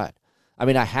me to ride. I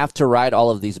mean, I have to ride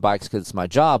all of these bikes because it's my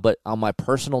job, but on my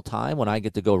personal time when I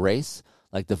get to go race,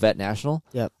 like the Vet National,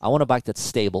 Yep. I want a bike that's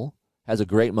stable, has a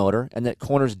great motor, and that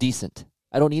corners decent.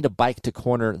 I don't need a bike to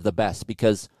corner the best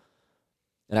because,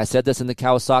 and I said this in the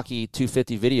Kawasaki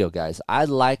 250 video, guys, I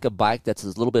like a bike that's a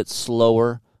little bit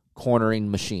slower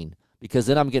cornering machine because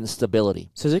then I'm getting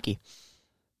stability. Suzuki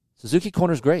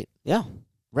corners great. Yeah.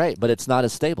 Right, but it's not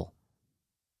as stable.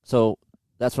 So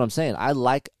that's what I'm saying. I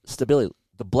like stability.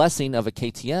 The blessing of a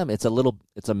KTM,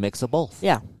 it's a mix of both.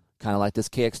 Yeah. Kind of like this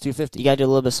KX250. You got to do a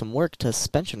little bit of some work to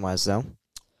suspension-wise, though,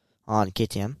 on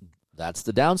KTM. That's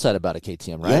the downside about a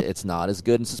KTM, right? Yep. It's not as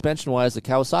good in suspension-wise as the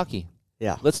Kawasaki.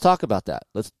 Yeah. Let's talk about that.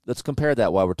 Let's compare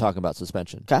that while we're talking about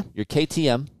suspension. Okay. Your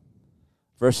KTM,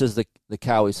 versus the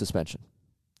Cowie suspension.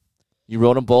 You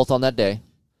rode them both on that day.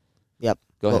 Yep.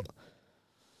 Go ahead.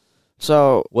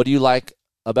 So what do you like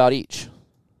about each?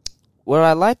 What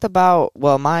I liked about,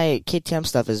 my KTM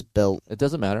stuff is built. It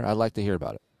doesn't matter. I'd like to hear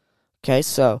about it. Okay,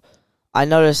 so I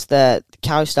noticed that the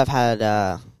Cowie stuff had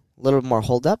a little more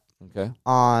hold up. Okay.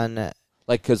 On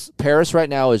because Paris right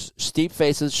now is steep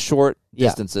faces, short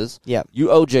distances. Yeah. You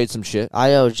OJ'd some shit. I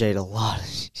OJ'd a lot.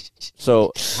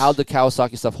 So how'd the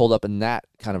Kawasaki stuff hold up in that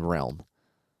kind of realm?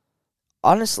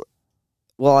 Honestly,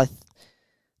 let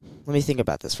me think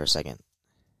about this for a second.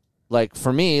 Like,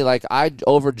 for me, I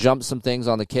overjumped some things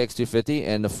on the KX250,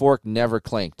 and the fork never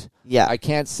clanked. Yeah. I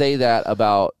can't say that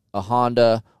about a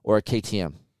Honda or a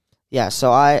KTM. Yeah,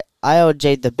 so I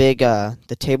OJ'd the big,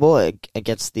 the table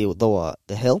against the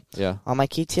hill on my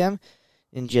KTM,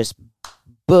 and just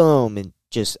boom, and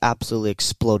just absolutely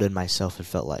exploded myself, it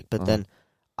felt like. But then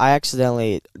I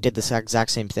accidentally did the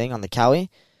exact same thing on the Cowie.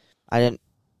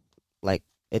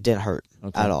 It didn't hurt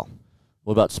at all.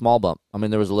 What about small bump? I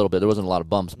mean, there was a little bit. There wasn't a lot of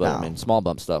bumps, but No. I mean, small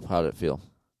bump stuff, how did it feel?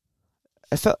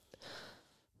 I felt,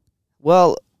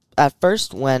 at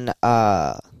first when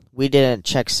we didn't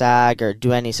check sag or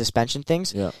do any suspension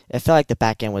things, Yeah. it felt like the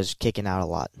back end was kicking out a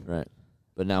lot. Right.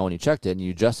 But now when you checked it and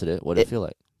you adjusted it, what did it feel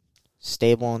like?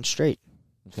 Stable and straight.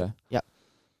 Okay. Yep.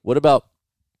 What about,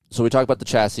 so we talked about the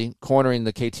chassis, cornering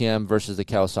the KTM versus the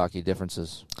Kawasaki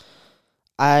differences.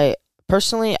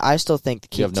 Personally, I still think the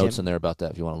KTM... You have notes in there about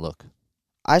that if you want to look.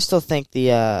 I still think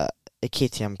the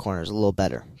KTM corner is a little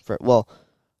better.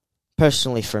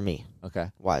 Personally for me.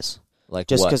 Okay. Wise. Like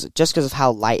just what? because of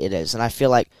how light it is. And I feel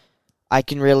like I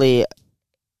can really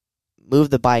move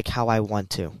the bike how I want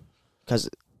to. Because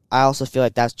I also feel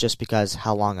like that's just because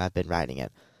how long I've been riding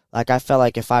it. Like, I felt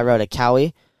like if I rode a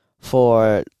Cowie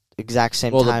for exact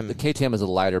same time... the KTM is a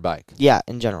lighter bike. Yeah,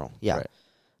 in general, yeah. Right.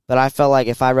 But I felt like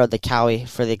if I rode the Cowie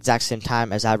for the exact same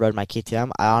time as I rode my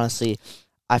KTM,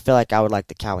 I feel like I would like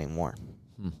the Cowie more.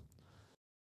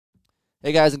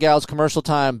 Hey, guys and gals, commercial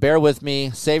time. Bear with me.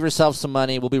 Save yourself some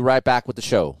money. We'll be right back with the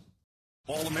show.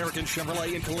 All-American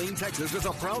Chevrolet in Killeen, Texas is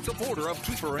a proud supporter of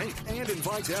Keeper Inc. and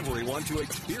invites everyone to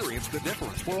experience the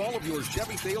difference for all of your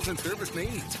Chevy sales and service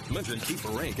needs. Mention Keeper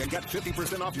Inc. and get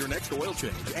 50% off your next oil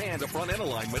change and a front-end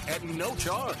alignment at no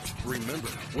charge. Remember,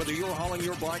 whether you're hauling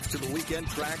your bikes to the weekend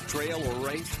track, trail, or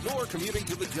race, or commuting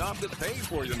to the job that pays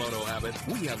for your moto habit,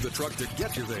 we have the truck to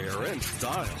get you there in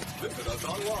style. Visit us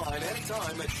online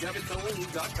anytime at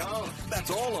ChevyKilleen.com. That's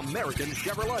All-American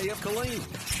Chevrolet of Killeen.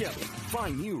 Chevy,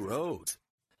 find new roads.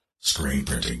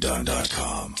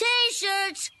 ScreenPrintingDone.com.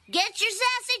 T-shirts! Get your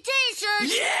sassy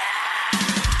T-shirts!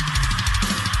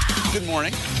 Good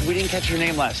morning. We didn't catch your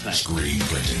name last night.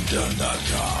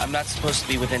 ScreenPrintingDone.com. I'm not supposed to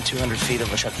be within 200 feet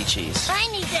of a Chuck E. Cheese. I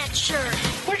need that shirt.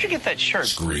 Where'd you get that shirt?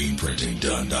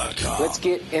 ScreenPrintingDone.com. Let's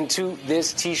get into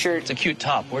this T-shirt. It's a cute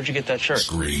top. Where'd you get that shirt?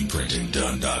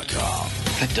 ScreenPrintingDone.com.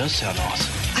 That does sound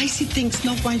awesome. I see things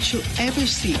no one should ever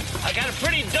see. I got a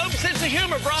pretty dope sense of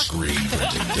humor, bro.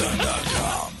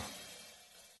 ScreenPrintingDone.com.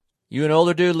 You an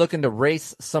older dude looking to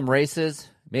race some races,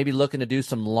 maybe looking to do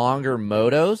some longer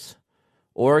motos?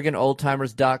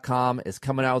 OregonOldTimers.com is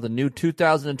coming out with a new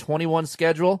 2021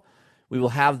 schedule. We will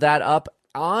have that up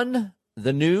on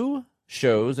the new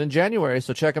shows in January,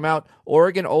 so check them out,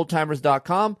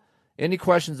 OregonOldTimers.com. Any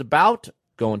questions about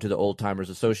going to the Old Timers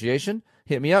Association,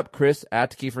 hit me up, Chris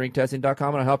at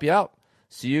KieferInkTesting.com, and I'll help you out.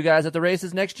 See you guys at the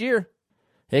races next year.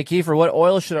 Hey, Kiefer, what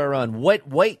oil should I run? What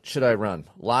weight should I run?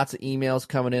 Lots of emails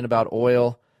coming in about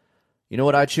oil. You know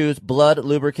what I choose?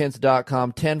 BloodLubricants.com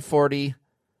 1040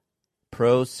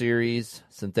 Pro Series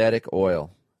Synthetic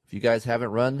Oil. If you guys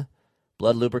haven't run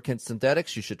Blood Lubricants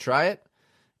Synthetics, you should try it.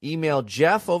 Email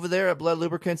Jeff over there at Blood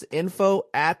Lubricants,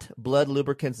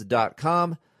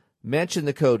 info@bloodlubricants.com. Mention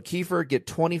the code Kiefer, get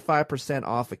 25%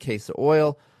 off a case of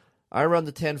oil. I run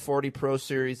the 1040 Pro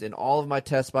Series in all of my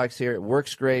test bikes here. It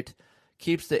works great.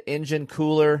 Keeps the engine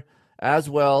cooler as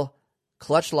well.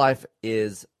 Clutch life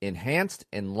is enhanced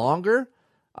and longer.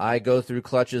 I go through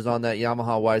clutches on that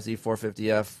Yamaha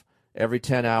YZ450F every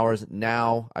 10 hours.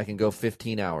 Now I can go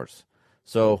 15 hours.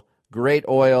 So great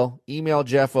oil. Email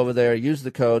Jeff over there. Use the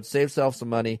code. Save yourself some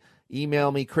money.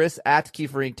 Email me, Chris at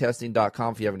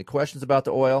KieferInkTesting.com if you have any questions about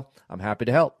the oil. I'm happy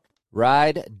to help.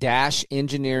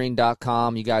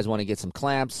 Ride-engineering.com. You guys want to get some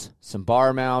clamps, some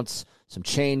bar mounts, some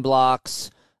chain blocks,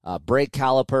 brake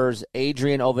calipers.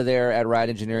 Adrian over there at Ride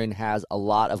Engineering has a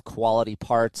lot of quality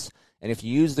parts. And if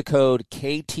you use the code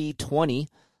KT20,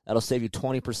 that'll save you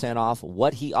 20% off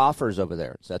what he offers over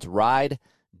there. So that's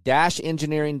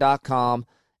ride-engineering.com.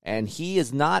 And he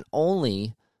is not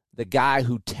only the guy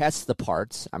who tests the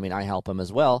parts, I mean, I help him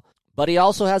as well, but he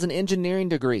also has an engineering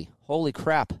degree. Holy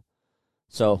crap.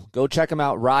 So go check them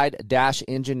out,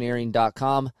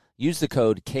 ride-engineering.com. Use the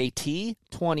code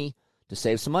KT20 to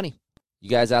save some money. You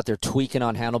guys out there tweaking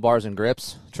on handlebars and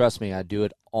grips? Trust me, I do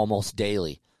it almost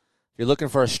daily. If you're looking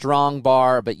for a strong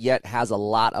bar but yet has a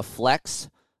lot of flex,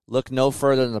 look no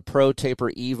further than the Pro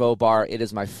Taper Evo bar. It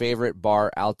is my favorite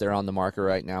bar out there on the market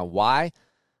right now. Why?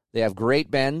 They have great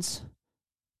bends.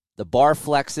 The bar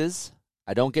flexes.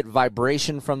 I don't get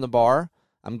vibration from the bar.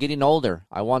 I'm getting older.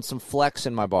 I want some flex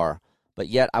in my bar, but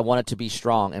yet I want it to be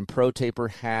strong. And Pro Taper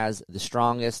has the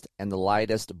strongest and the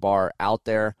lightest bar out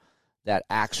there that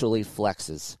actually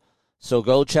flexes. So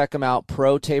go check them out,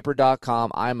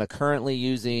 protaper.com. I'm currently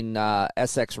using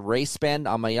SX Race Bend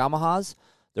on my Yamahas.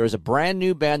 There's a brand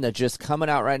new bend that's just coming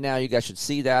out right now. You guys should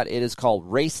see that. It is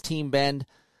called Race Team Bend,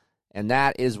 and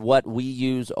that is what we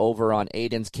use over on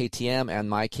Aiden's KTM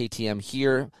and my KTM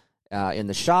here in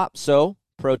the shop. So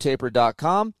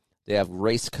protaper.com. They have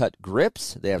race cut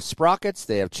grips. They have sprockets.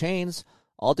 They have chains,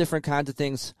 all different kinds of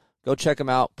things. Go check them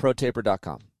out,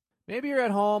 protaper.com. Maybe you're at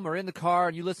home or in the car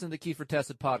and you listen to the Kiefer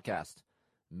Tested podcast.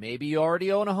 Maybe you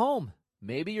already own a home.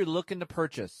 Maybe you're looking to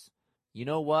purchase. You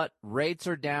know what? Rates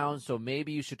are down, so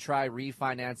maybe you should try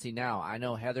refinancing now. I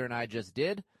know Heather and I just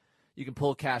did. You can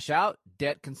pull cash out,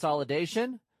 debt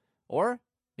consolidation, or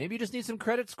maybe you just need some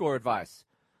credit score advice.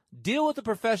 Deal with a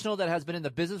professional that has been in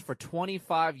the business for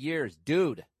 25 years.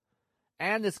 Dude.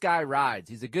 And this guy rides.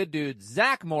 He's a good dude.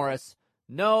 Zach Morris.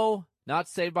 No, not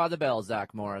Saved by the Bell,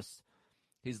 Zach Morris.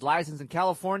 He's licensed in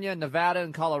California, Nevada,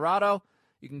 and Colorado.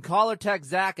 You can call or text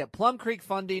Zach at Plum Creek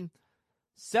Funding,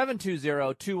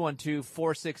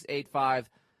 720-212-4685. If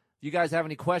you guys have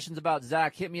any questions about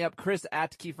Zach, hit me up, Chris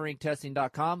at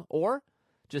KieferInkTesting.com, or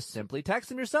just simply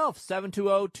text him yourself,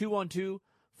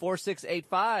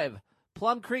 720-212-4685.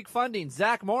 Plum Creek Funding,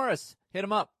 Zach Morris. Hit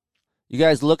him up. You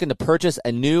guys looking to purchase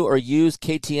a new or used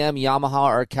KTM, Yamaha,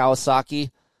 or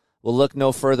Kawasaki? Well, look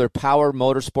no further. Power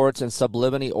Motorsports in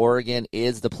Sublimity, Oregon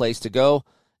is the place to go.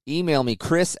 Email me,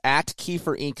 Chris at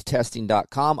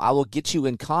KieferInkTesting.com. I will get you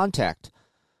in contact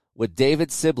with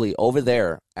David Sibley over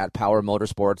there at Power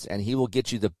Motorsports, and he will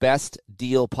get you the best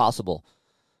deal possible.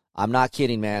 I'm not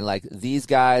kidding, man. Like, these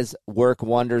guys work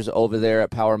wonders over there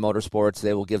at Power Motorsports.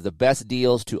 They will give the best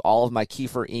deals to all of my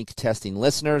Kiefer Inc. testing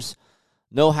listeners.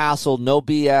 No hassle, no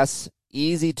BS,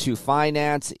 easy to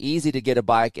finance, easy to get a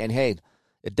bike. And, hey,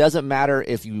 it doesn't matter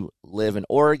if you live in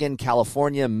Oregon,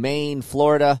 California, Maine,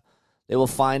 Florida. They will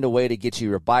find a way to get you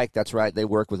your bike. That's right. They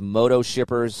work with moto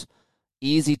shippers.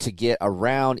 Easy to get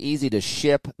around, easy to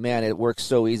ship. Man, it works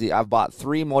so easy. I've bought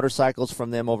 3 motorcycles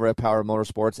from them over at Power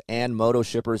Motorsports, and moto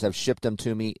shippers have shipped them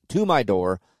to me, to my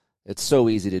door. It's so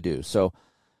easy to do. So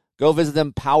go visit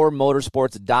them,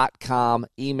 powermotorsports.com.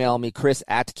 Email me, Chris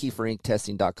at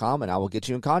KieferInkTesting.com, and I will get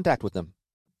you in contact with them.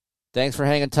 Thanks for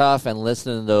hanging tough and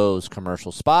listening to those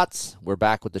commercial spots. We're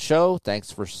back with the show.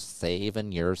 Thanks for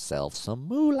saving yourself some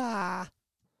moolah.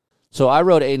 So I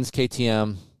rode Aiden's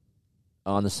KTM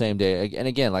on the same day. And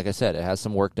again, like I said, it has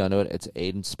some work done to it. It's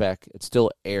Aiden spec. It's still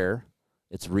air.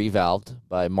 It's revalved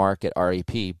by Mark at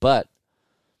REP. But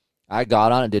I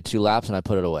got on and did 2 laps, and I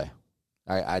put it away.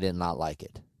 I did not like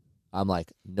it. I'm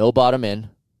like, no bottom in.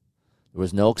 There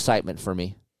was no excitement for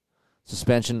me.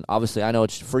 Suspension, obviously, I know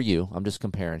it's for you. I'm just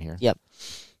comparing here. Yep.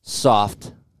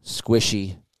 Soft,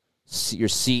 squishy. Your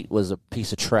seat was a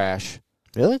piece of trash.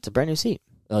 Really? It's a brand new seat.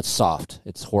 No, it's soft.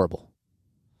 It's horrible.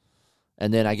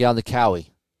 And then I get on the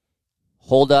Cowie.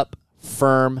 Hold up,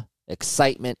 firm,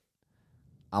 excitement.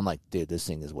 I'm like, dude, this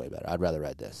thing is way better. I'd rather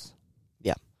ride this.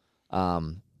 Yeah. I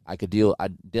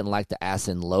didn't like the ass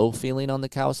in low feeling on the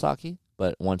Kawasaki,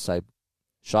 but once I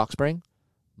shock spring,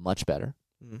 much better.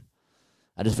 Mm-hmm.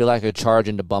 I just feel like I could charge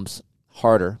into bumps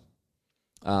harder.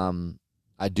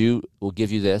 Will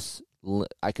give you this.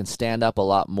 I can stand up a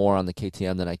lot more on the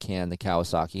KTM than I can the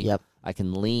Kawasaki. Yep. I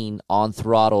can lean on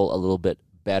throttle a little bit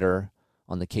better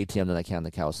on the KTM than I can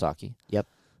the Kawasaki. Yep.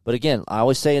 But again, I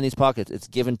always say in these pockets, it's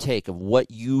give and take of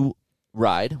what you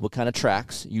ride, what kind of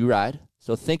tracks you ride.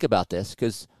 So think about this,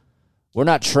 because we're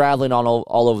not traveling all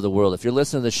over the world. If you're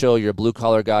listening to the show, you're a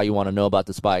blue-collar guy, you want to know about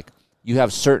this bike, you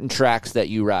have certain tracks that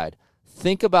you ride.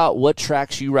 Think about what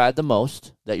tracks you ride the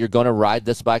most, that you're going to ride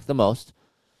this bike the most,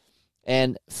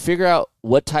 and figure out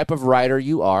what type of rider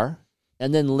you are,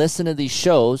 and then listen to these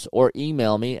shows or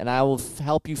email me, and I will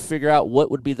help you figure out what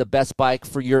would be the best bike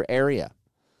for your area.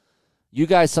 You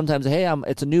guys sometimes, hey,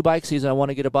 it's a new bike season, I want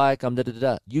to get a bike,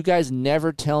 You guys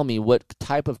never tell me what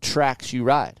type of tracks you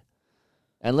ride.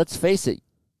 And let's face it,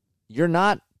 you're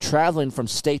not traveling from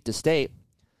state to state.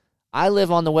 I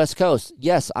live on the West Coast.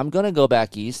 Yes, I'm going to go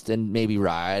back east and maybe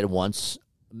ride once,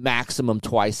 maximum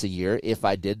twice a year if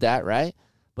I did that, right?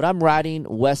 but I'm riding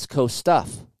West Coast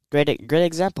stuff. Great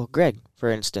example. Greg, for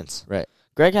instance. Right.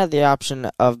 Greg had the option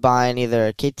of buying either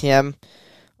a KTM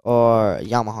or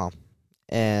Yamaha.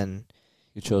 And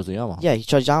you chose the Yamaha. Yeah, he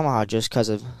chose Yamaha just because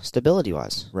of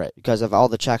stability-wise. Right. Because of all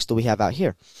the tracks that we have out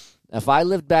here. If I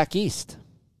lived back east,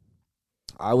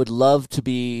 I would love to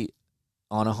be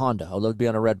on a Honda. I would love to be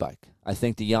on a red bike. I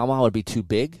think the Yamaha would be too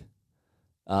big.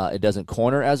 It doesn't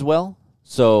corner as well.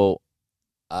 So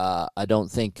I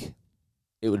don't think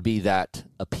it would be that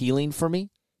appealing for me.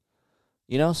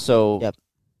 So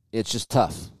It's just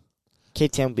tough.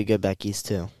 KTM would be good back east,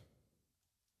 too.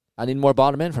 I need more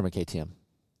bottom end from a KTM.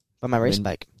 But my race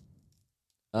bike.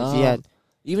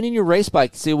 Even in your race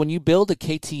bike, see, when you build a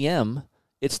KTM,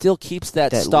 it still keeps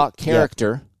that stock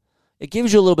character. It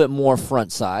gives you a little bit more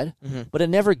front side, but it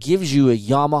never gives you a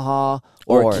Yamaha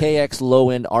or a KX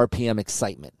low-end RPM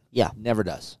excitement. Yeah. Never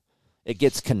does. It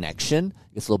gets connection,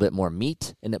 it gets a little bit more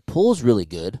meat, and it pulls really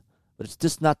good, but it's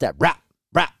just not that rap.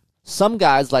 Some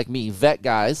guys like me, vet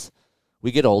guys,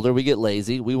 we get older, we get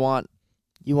lazy, you want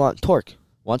torque.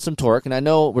 Want some torque, and I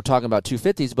know we're talking about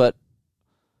 250s, but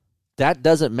that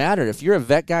doesn't matter. If you're a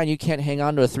vet guy and you can't hang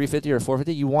on to a 350 or a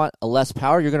 450, you want a less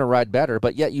power, you're going to ride better,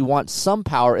 but yet you want some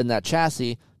power in that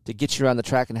chassis to get you around the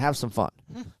track and have some fun.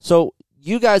 So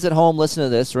you guys at home listening to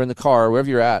this or in the car or wherever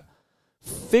you're at,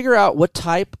 figure out what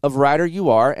type of rider you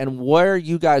are and where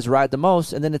you guys ride the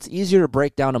most, and then it's easier to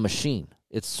break down a machine.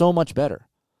 It's so much better.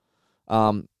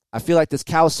 I feel like this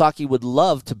Kawasaki would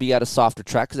love to be at a softer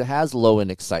track because it has low-end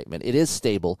excitement. It is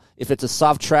stable. If it's a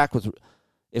soft track,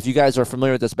 if you guys are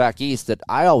familiar with this back east, that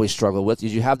I always struggle with,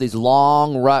 is you have these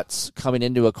long ruts coming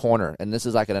into a corner, and this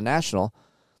is like at a national.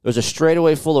 There's a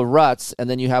straightaway full of ruts, and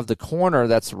then you have the corner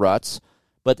that's ruts,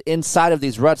 but inside of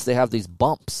these ruts, they have these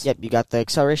bumps. Yep, you got the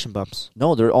acceleration bumps.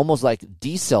 No, they're almost like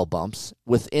decel bumps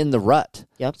within the rut.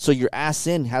 Yep. So your ass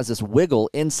end has this wiggle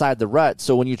inside the rut.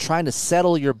 So when you're trying to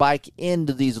settle your bike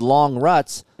into these long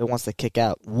ruts, it wants to kick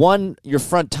out. Your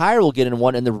front tire will get in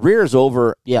one, and the rear's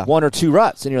over one or two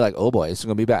ruts, and you're like, oh boy, this is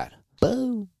going to be bad.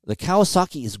 Boom. The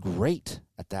Kawasaki is great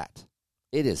at that.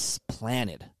 It is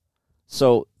planted.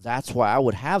 So that's why I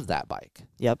would have that bike.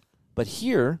 Yep. But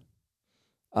here,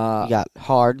 you got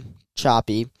hard,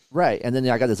 choppy. Right, and then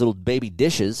I got these little baby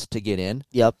dishes to get in.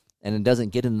 Yep. And it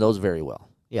doesn't get into those very well.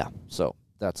 Yeah. So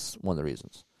that's one of the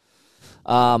reasons.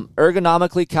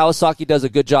 Ergonomically, Kawasaki does a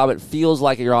good job. It feels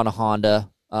like you're on a Honda.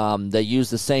 They use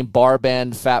the same bar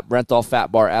band, Renthal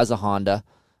fat bar as a Honda.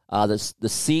 The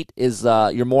seat is,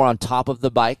 you're more on top of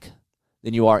the bike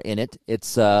than you are in it.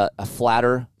 It's a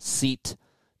flatter seat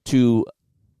to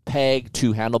peg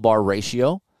to handlebar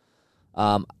ratio.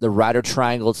 The rider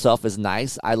triangle itself is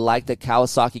nice. I like that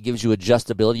Kawasaki gives you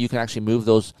adjustability. You can actually move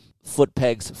those foot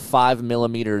pegs 5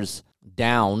 millimeters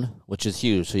down, which is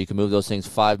huge. So you can move those things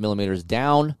 5 millimeters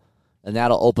down, and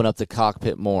that'll open up the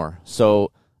cockpit more.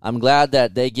 So I'm glad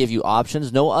that they give you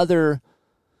options. No other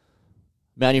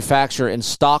manufacturer in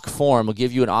stock form will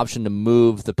give you an option to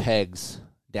move the pegs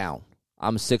down.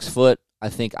 I'm 6 foot. I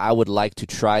think I would like to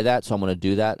try that, so I'm going to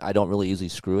do that. I don't really easily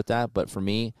screw with that, but for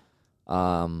me,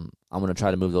 I'm going to try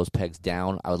to move those pegs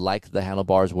down. I would like the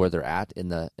handlebars where they're at in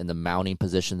the mounting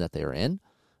position that they're in.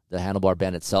 The handlebar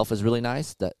band itself is really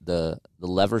nice. The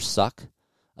levers suck.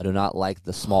 I do not like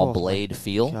the small blade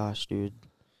feel. Gosh, dude.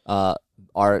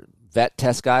 Our vet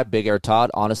test guy, Big Air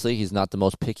Todd, honestly, he's not the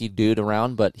most picky dude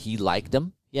around, but he liked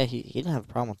them. Yeah, he didn't have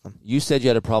a problem with them. You said you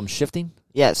had a problem shifting?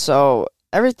 Yeah, so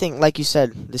everything, like you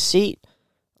said, the seat,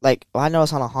 I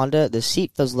noticed on a Honda, the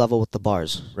seat feels level with the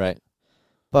bars. Right.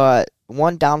 But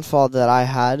one downfall that I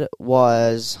had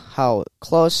was how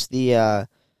close the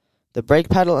brake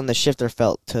pedal and the shifter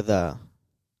felt to the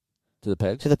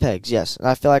pegs. To the pegs, yes. And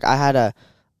I feel like I had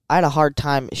a hard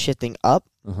time shifting up,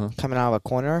 coming out of a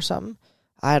corner or something.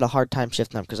 I had a hard time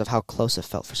shifting up because of how close it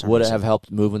felt for some reason. Would it have helped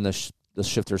moving the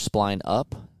shifter spline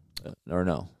up, or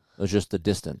no? It was just the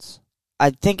distance. I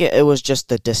think it was just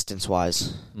the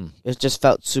distance-wise. It just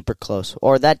felt super close.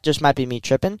 Or that just might be me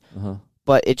tripping,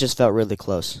 but it just felt really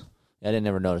close. Yeah, I didn't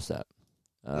ever notice that.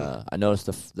 I noticed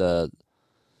the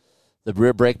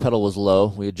rear brake pedal was low.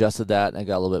 We adjusted that, and it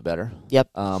got a little bit better. Yep.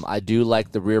 I do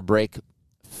like the rear brake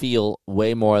feel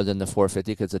way more than the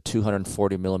 450 because it's a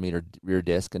 240 millimeter rear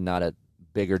disc and not a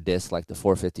bigger disc like the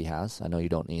 450 has. I know you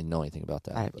don't need to know anything about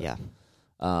that. Yeah.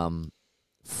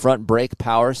 Front brake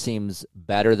power seems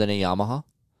better than a Yamaha.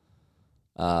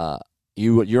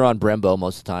 You're on Brembo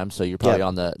most of the time, so you're probably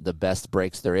on the best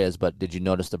brakes there is. But did you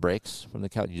notice the brakes from the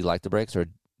couch? Did you like the brakes, or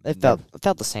it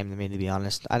felt the same to me, to be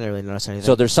honest? I didn't really notice anything.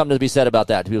 So there's something to be said about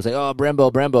that. People say, "Oh,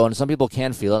 Brembo," and some people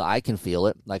can feel it. I can feel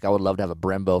it. Like I would love to have a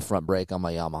Brembo front brake on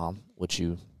my Yamaha, which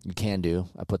you You can do.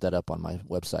 I put that up on my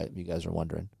website if you guys are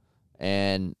wondering.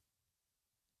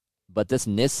 But this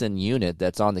Nissan unit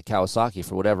that's on the Kawasaki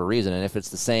for whatever reason, and if it's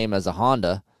the same as a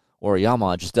Honda or a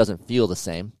Yamaha, it just doesn't feel the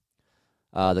same.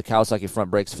 The Kawasaki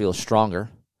front brakes feel stronger.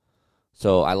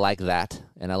 So I like that,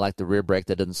 and I like the rear brake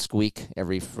that doesn't squeak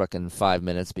every fucking 5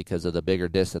 minutes because of the bigger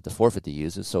disc that the 450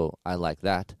 uses, so I like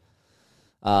that.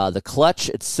 The clutch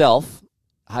itself,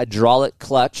 hydraulic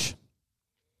clutch,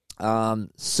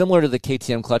 similar to the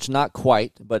KTM clutch, not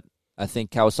quite, but I think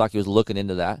Kawasaki was looking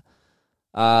into that.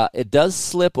 It does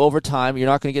slip over time. You're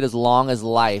not going to get as long of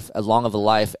a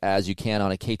life as you can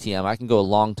on a KTM. I can go a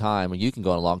long time, and you can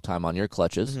go a long time on your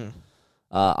clutches. Mm-hmm.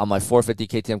 On my 450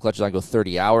 KTM clutches, I go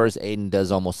 30 hours. Aiden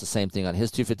does almost the same thing on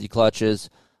his 250 clutches.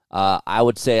 I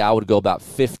would say I would go about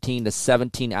 15 to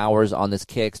 17 hours on this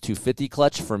KX 250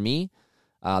 clutch for me.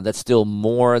 That's still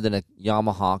more than a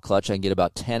Yamaha clutch. I can get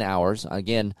about 10 hours.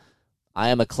 Again, I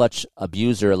am a clutch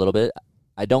abuser a little bit.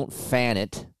 I don't fan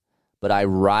it, but I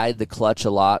ride the clutch a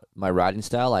lot. My riding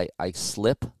style, I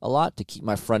slip a lot to keep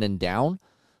my front end down,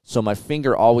 so my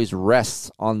finger always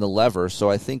rests on the lever. So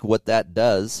I think what that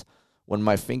does, when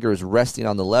my finger is resting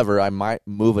on the lever, I might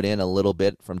move it in a little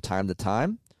bit from time to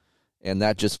time, and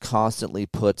that just constantly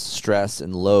puts stress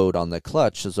and load on the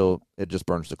clutch, so it just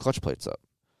burns the clutch plates up.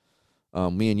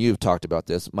 Me and you have talked about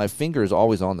this. My finger is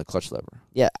always on the clutch lever.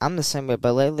 Yeah, I'm the same way,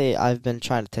 but lately I've been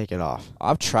trying to take it off.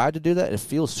 I've tried to do that, and it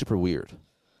feels super weird.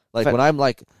 Like when I'm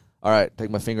like, all right, take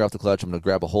my finger off the clutch, I'm going to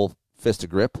grab a whole fist of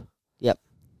grip. Yep.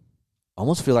 I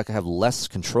almost feel like I have less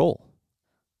control.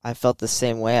 I felt the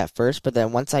same way at first, but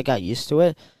then once I got used to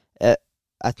it,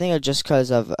 I think it's just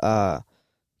because of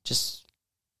just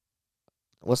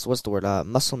what's the word?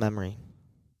 Muscle memory.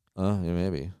 Yeah,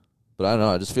 maybe, but I don't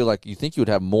know. I just feel like you think you would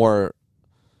have more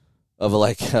of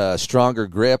a stronger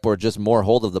grip or just more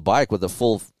hold of the bike with a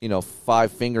full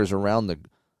 5 fingers around the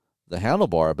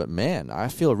handlebar. But man, I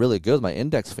feel really good with my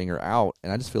index finger out,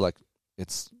 and I just feel like I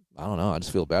don't know. I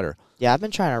just feel better. Yeah, I've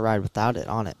been trying to ride without it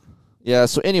on it. Yeah,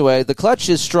 so anyway, the clutch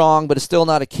is strong, but it's still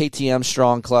not a KTM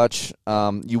strong clutch.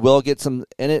 You will get some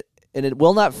in it, and it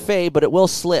will not fade, but it will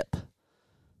slip.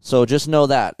 So just know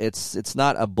that. It's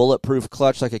not a bulletproof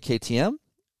clutch like a KTM.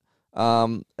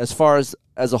 As far as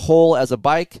a whole, as a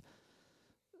bike,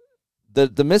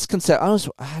 the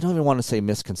misconception, I don't even want to say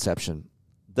misconception.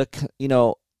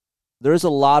 There's a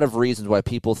lot of reasons why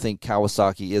people think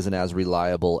Kawasaki isn't as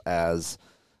reliable as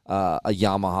a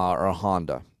Yamaha or a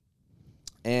Honda.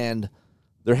 And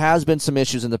there has been some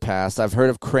issues in the past. I've heard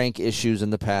of crank issues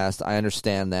in the past. I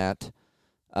understand that.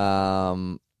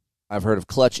 I've heard of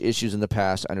clutch issues in the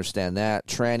past. I understand that.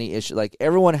 Tranny issues. Like,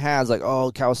 everyone has,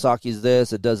 Kawasaki's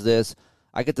this, it does this.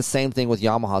 I get the same thing with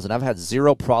Yamahas, and I've had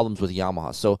zero problems with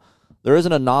Yamaha. So there is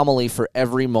an anomaly for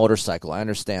every motorcycle. I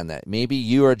understand that. Maybe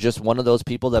you are just one of those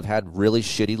people that have had really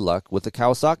shitty luck with the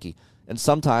Kawasaki. And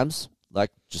sometimes,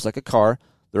 just like a car,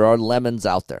 there are lemons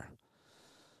out there.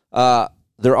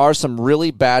 There are some really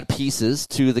bad pieces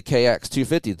to the KX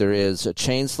 250. There is a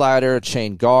chain slider, a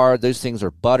chain guard. Those things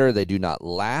are butter. They do not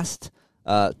last.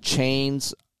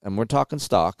 Chains, and we're talking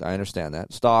stock. I understand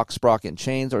that. Stock, sprocket, and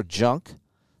chains are junk.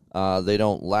 They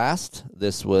don't last.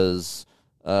 This was,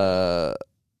 I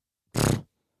don't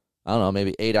know,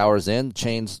 maybe 8 hours in.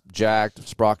 Chains jacked,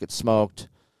 sprocket smoked.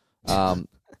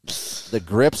 The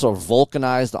grips are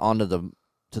vulcanized onto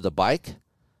the bike.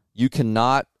 You're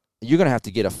going to have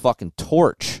to get a fucking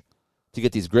torch to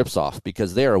get these grips off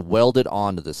because they are welded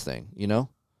onto this thing, Yeah.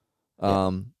 What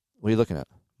are you looking at?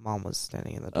 Mom was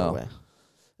standing in the doorway. Oh.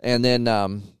 And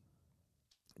then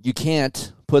you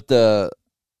can't put the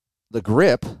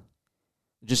grip,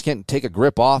 you just can't take a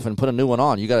grip off and put a new one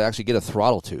on. You got to actually get a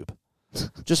throttle tube.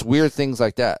 Just weird things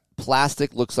like that.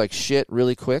 Plastic looks like shit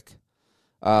really quick.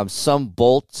 Some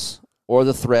bolts or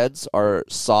the threads are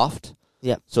soft.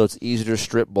 Yeah. So it's easier to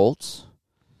strip bolts.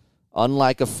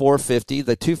 Unlike a 450,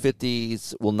 the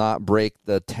 250s will not break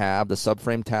the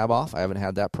subframe tab off. I haven't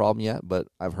had that problem yet, but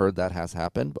I've heard that has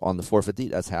happened. On the 450,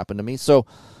 that's happened to me. So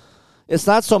it's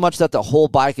not so much that the whole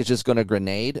bike is just going to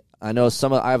grenade. I know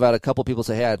I've had a couple people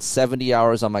say, hey, I had 70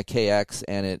 hours on my KX,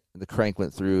 and the crank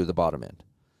went through the bottom end.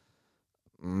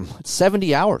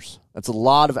 70 hours. That's a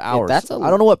lot of hours. I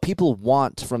don't know what people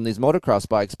want from these motocross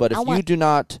bikes, but if you do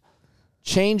not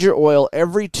change your oil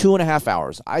every 2.5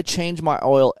 hours. I change my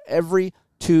oil every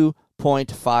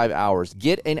 2.5 hours.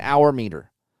 Get an hour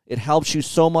meter. It helps you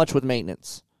so much with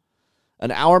maintenance. An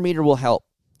hour meter will help.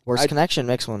 Worst connection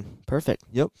makes one. Perfect.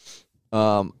 Yep.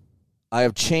 I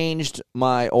have changed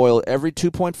my oil every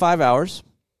 2.5 hours.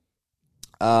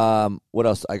 What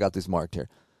else? I got this marked here.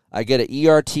 I get an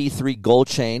ERT3 Gold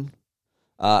Chain.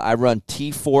 I run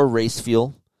T4 race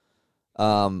fuel.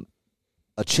 A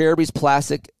Cheruby's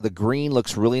plastic. The green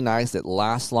looks really nice. It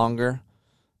lasts longer.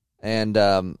 And,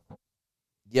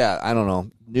 yeah, I don't know.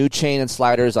 New chain and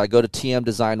sliders. I go to TM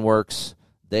Design Works.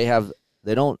 They're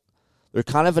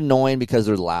kind of annoying because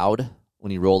they're loud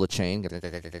when you roll the chain.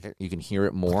 You can hear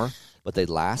it more, but they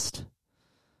last.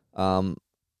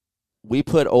 We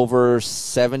put over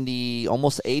 70,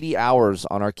 almost 80 hours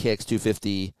on our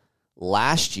KX250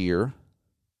 last year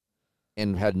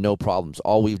and had no problems.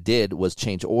 All we did was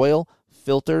change oil,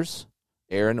 filters,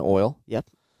 air and oil. Yep.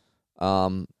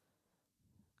 We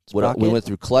went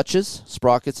through clutches,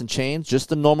 sprockets, and chains, just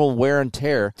the normal wear and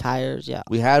tear. Tires, yeah.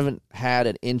 We haven't had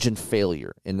an engine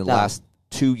failure in the last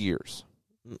 2 years.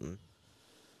 Mm-mm.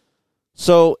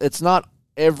 So it's not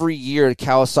every year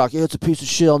Kawasaki, it's a piece of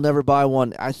shit, I'll never buy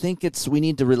one. I think we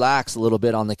need to relax a little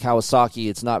bit on the Kawasaki.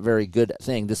 It's not a very good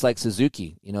thing, just like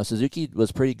Suzuki. Suzuki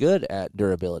was pretty good at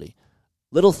durability.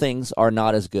 Little things are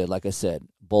not as good, like I said.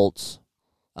 Bolts,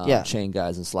 chain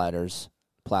guides and sliders,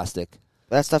 plastic.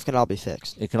 That stuff can all be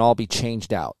fixed. It can all be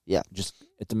changed out. Yeah.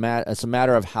 It's a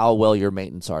matter of how well your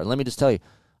maintenance are. And let me just tell you,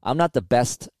 I'm not the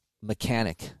best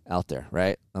mechanic out there,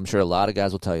 right? I'm sure a lot of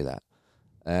guys will tell you that.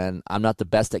 And I'm not the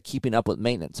best at keeping up with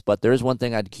maintenance. But there is one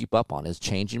thing I'd keep up on is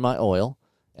changing my oil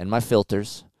and my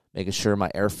filters, making sure my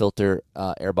air filter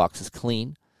air box is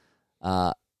clean,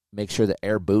 make sure the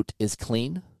air boot is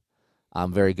clean.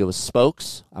 I'm very good with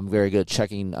spokes. I'm very good at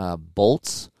checking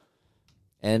bolts.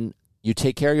 And you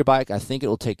take care of your bike, I think it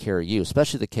will take care of you,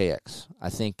 especially the KX. I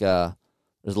think there's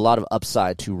a lot of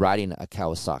upside to riding a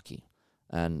Kawasaki.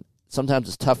 And sometimes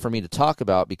it's tough for me to talk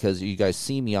about because you guys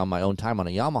see me on my own time on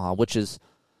a Yamaha, which is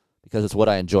because it's what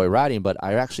I enjoy riding, but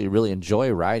I actually really enjoy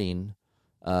riding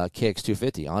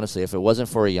KX250. Honestly, if it wasn't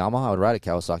for a Yamaha, I would ride a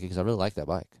Kawasaki because I really like that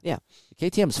bike. Yeah. The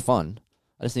KTM is fun.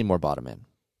 I just need more bottom end.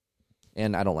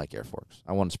 And I don't like air forks.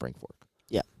 I want a spring fork.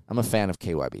 Yeah. I'm a fan of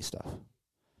KYB stuff.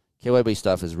 KYB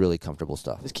stuff is really comfortable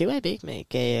stuff. Does KYB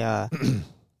make a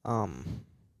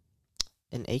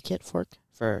an A-kit fork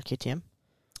for KTM?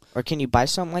 Or can you buy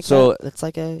something like that? That's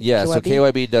like a yeah. KYB? So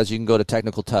KYB does. You can go to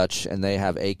Technical Touch and they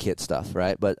have A-kit stuff,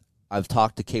 right? But I've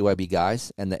talked to KYB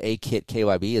guys, and the A-kit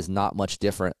KYB is not much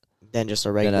different than just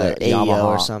a regular AEO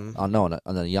or something. On the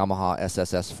Yamaha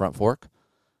SSS front fork.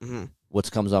 Mm-hmm. What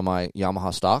comes on my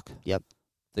Yamaha stock. Yep.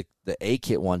 The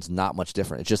A-kit one's not much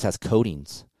different. It just has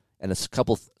coatings and a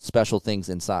couple special things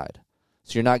inside.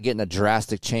 So you're not getting a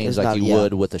drastic change like you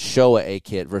would with a Showa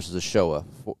A-kit versus a Showa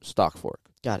stock fork.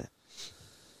 Got it.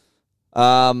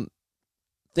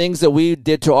 Things that we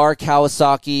did to our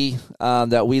Kawasaki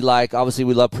that we like. Obviously,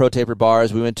 we love Pro Taper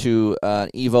bars. We went to an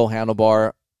Evo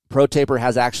handlebar. Pro Taper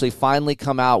has actually finally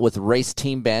come out with Race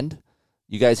Team Bend.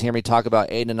 You guys hear me talk about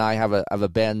Aiden and I have a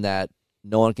bend that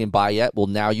no one can buy yet. Well,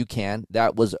 now you can.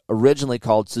 That was originally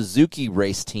called Suzuki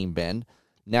Race Team Bend.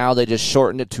 Now they just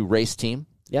shortened it to Race Team.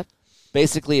 Yep.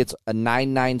 Basically, it's a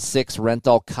 996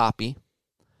 Renthal copy.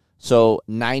 So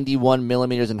 91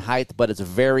 millimeters in height, but it's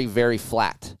very, very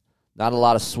flat. Not a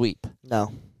lot of sweep.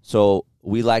 No. So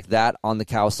we like that on the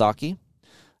Kawasaki.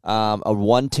 A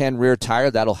 110 rear tire,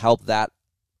 that'll help that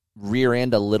rear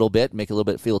end a little bit, make it a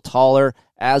little bit feel taller,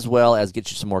 as well as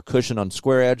get you some more cushion on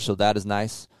square edge, so that is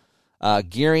nice.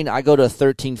 Gearing, I go to a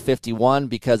 1351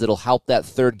 because it'll help that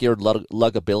third gear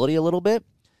luggability a little bit,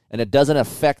 and it doesn't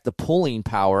affect the pulling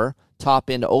power top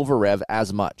end over rev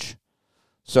as much.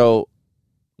 So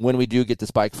when we do get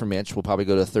this bike from Mitch, we'll probably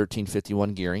go to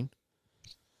 1351 gearing.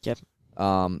 Yep.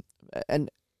 And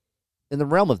in the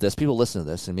realm of this, people listen to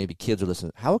this, and maybe kids are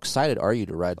listening. How excited are you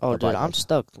to ride? Oh, dude, I'm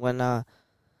stoked. When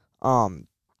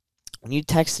you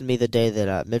texted me the day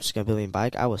that Mitch was gonna build me a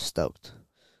bike, I was stoked. Do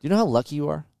you know how lucky you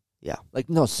are? Yeah. Like,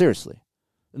 no, seriously.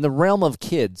 In the realm of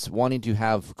kids wanting to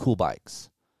have cool bikes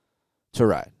to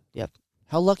ride. Yep.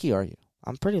 How lucky are you?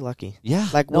 I'm pretty lucky. Yeah.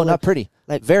 Like, no, not pretty.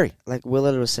 Like, very. Like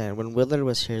Willard was saying, when Willard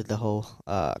was here the whole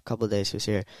couple of days he was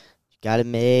here, you got it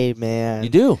made, man. You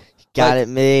do. Got it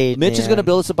made, Mitch man. is going to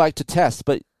build us a bike to test,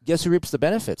 but guess who reaps the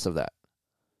benefits of that?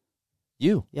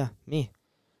 You. Yeah, me.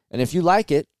 And if you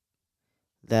like it,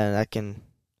 then that can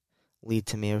lead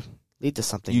to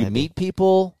something. You maybe. meet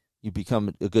people, you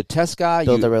become a good test guy.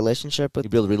 Build a relationship with. You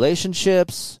build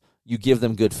relationships. You give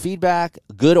them good feedback,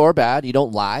 good or bad. You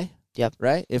don't lie. Yep.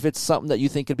 Right? If it's something that you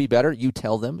think could be better, you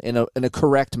tell them in a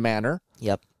correct manner.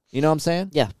 Yep. You know what I'm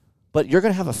saying? Yeah. But you're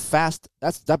gonna have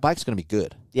that bike's gonna be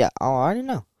good. Yeah. Oh, I already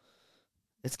know.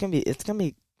 It's gonna be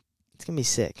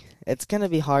sick. It's gonna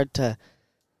be hard to.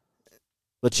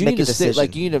 But you need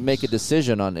to make a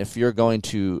decision on if you're going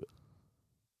to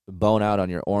bone out on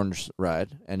your orange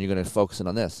ride and you're going to focus in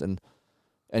on this. And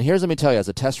here's, let me tell you, as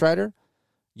a test rider,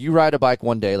 You ride a bike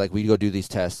one day, like we go do these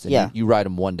tests, and Yeah. you ride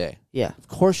them one day. Yeah. Of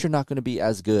course, you're not going to be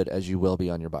as good as you will be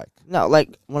on your bike. No,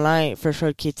 like when I first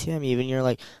rode KTM, even you're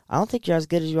like, I don't think you're as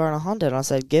good as you are on a Honda. And I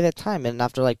said, give it time. And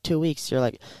after like 2 weeks, you're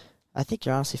like, I think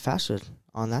you're honestly faster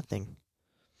on that thing.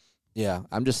 Yeah,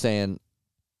 I'm just saying,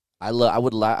 I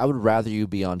would rather you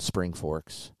be on spring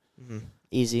forks. Mm-hmm.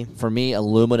 Easy. For me,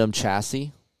 aluminum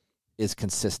chassis is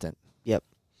consistent. Yep.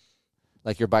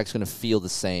 Like your bike's going to feel the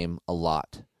same a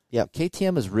lot. Yep.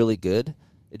 KTM is really good.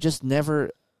 It just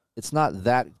never, it's not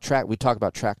that track. We talk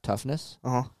about track toughness.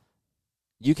 Uh-huh.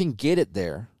 You can get it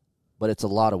there, but it's a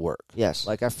lot of work. Yes.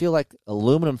 Like I feel like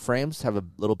aluminum frames have a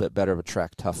little bit better of a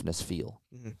track toughness feel.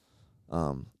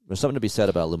 Mm-hmm. There's something to be said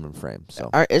about aluminum frames. So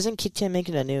isn't KTM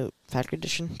making a new factory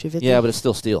edition 250? yeah, but it's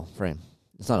still steel frame.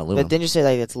 It's not aluminum. But didn't you say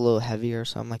like it's a little heavier or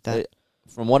something like that?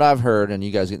 From what I've heard, and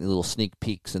you guys get little sneak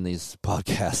peeks in these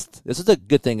podcasts, this is a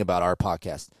good thing about our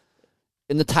podcast.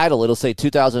 In the title, it'll say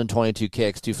 2022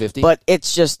 KX250. But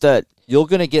it's just you're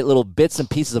going to get little bits and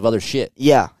pieces of other shit.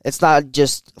 Yeah, it's not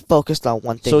just focused on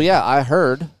one thing. So, yeah, I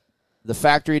heard the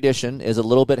factory edition is a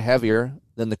little bit heavier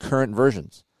than the current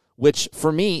versions, which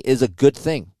for me is a good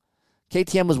thing.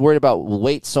 KTM was worried about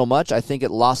weight so much, I think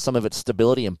it lost some of its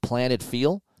stability and planted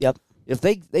feel. Yep. If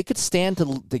they could stand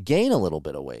to gain a little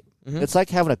bit of weight. Mm-hmm. It's like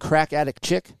having a crack addict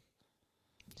chick.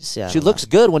 Yeah, she looks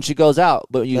good when she goes out,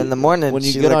 but in the morning when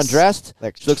you she get looks undressed,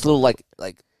 like, she looks a little like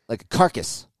a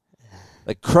carcass,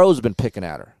 like crows been picking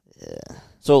at her. Yeah.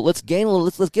 So let's gain a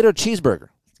little. Let's get her a cheeseburger.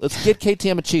 Let's get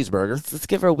KTM a cheeseburger. Let's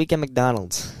give her a week at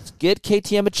McDonald's. Let's get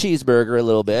KTM a cheeseburger a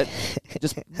little bit.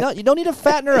 No, you don't need to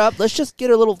fatten her up. Let's just get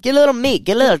her a little meat,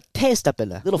 get a little taste up in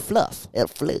her, little fluff,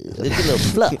 Let's get a little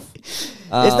fluff. It's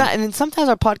not, and then sometimes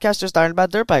our podcasts are starting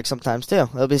about dirt bikes. Sometimes too,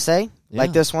 they'll be saying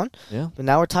like this one. Yeah. But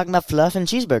now we're talking about fluff and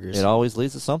cheeseburgers. It always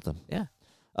leads to something. Yeah.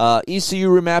 ECU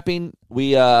remapping.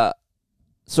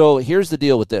 So here's the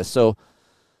deal with this. So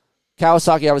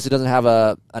Kawasaki obviously doesn't have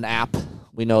an app.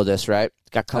 We know this, right? It's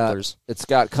got couplers. It's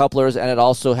got couplers, and it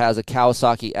also has a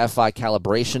Kawasaki FI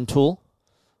calibration tool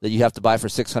that you have to buy for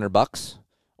 $600,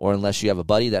 or unless you have a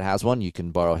buddy that has one, you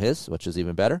can borrow his, which is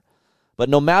even better. But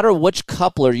no matter which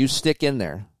coupler you stick in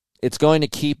there, it's going to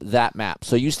keep that map.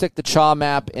 So you stick the Chaw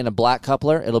map in a black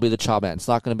coupler, it'll be the Chaw map. It's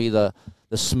not going to be the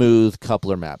smooth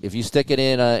coupler map. If you stick it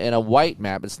in a white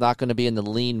map, it's not going to be in the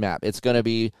lean map. It's going to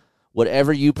be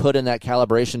whatever you put in that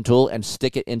calibration tool and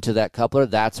stick it into that coupler,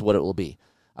 that's what it will be.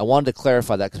 I wanted to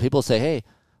clarify that because people say, hey,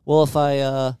 well, if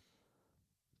I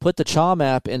put the Chaw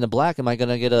map in the black, am I going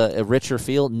to get a richer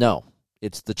feel? No.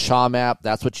 It's the Chaw map.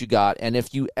 That's what you got. And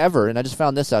if you ever, and I just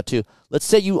found this out too, let's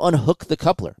say you unhook the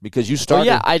coupler because you started.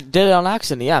 Oh, yeah, I did it on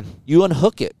accident, yeah. You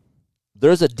unhook it.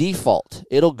 There's a default.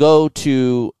 It'll go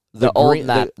to the old green,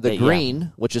 map. the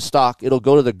green, which is stock. It'll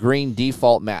go to the green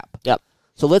default map. Yep.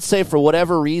 So let's say for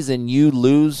whatever reason you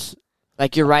lose.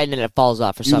 Like you're riding and it falls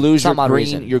off or something. You lose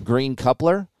some your green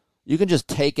coupler. You can just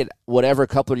take it, whatever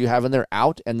coupler you have in there,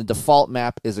 out, and the default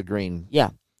map is a green. Yeah.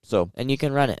 So and you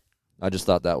can run it. I just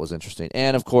thought that was interesting.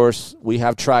 And, of course, we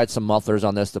have tried some mufflers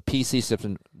on this. The PC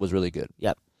system was really good.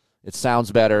 Yep. It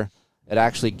sounds better. It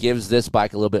actually gives this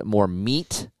bike a little bit more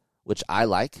meat, which I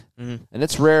like. Mm-hmm. And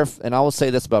it's rare, and I will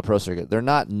say this about Pro Circuit. They're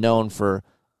not known for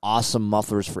awesome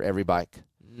mufflers for every bike.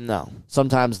 No.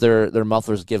 Sometimes their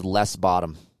mufflers give less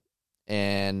bottom.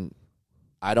 And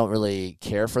I don't really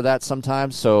care for that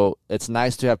sometimes. So it's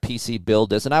nice to have PC build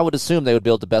this. And I would assume they would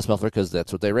build the best muffler because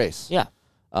that's what they race. Yeah.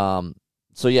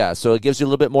 So it gives you a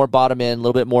little bit more bottom end, a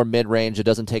little bit more mid-range. It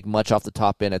doesn't take much off the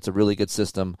top end. It's a really good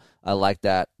system. I like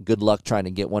that. Good luck trying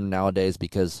to get one nowadays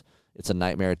because it's a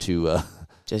nightmare to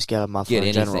just get a muffler get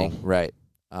in anything. general. Right.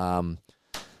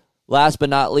 Last but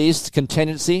not least,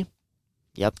 contingency.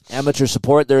 Yep. Amateur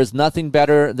support. There is nothing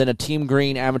better than a Team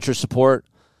Green amateur support.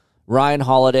 Ryan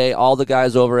Holiday, all the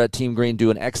guys over at Team Green do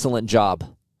an excellent job.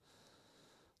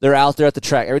 They're out there at the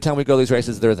track. Every time we go to these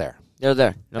races, they're there. They're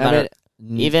there. No matter.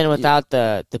 Even without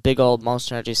the big old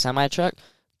Monster Energy semi truck,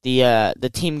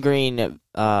 the Team Green.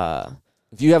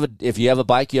 If you have a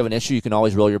bike, you have an issue, you can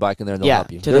always roll your bike in there and they'll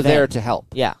help you. They're there to help.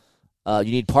 Yeah. You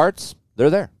need parts, they're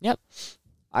there. Yep.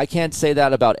 I can't say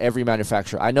that about every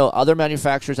manufacturer. I know other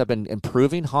manufacturers have been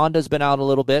improving. Honda's been out a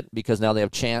little bit because now they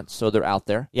have Chance, so they're out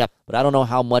there. Yep. But I don't know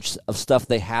how much of stuff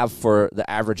they have for the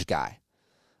average guy.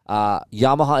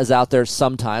 Yamaha is out there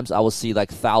sometimes. I will see like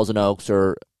Thousand Oaks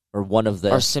or one of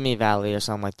the... Or Simi Valley or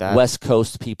something like that. West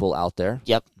Coast people out there.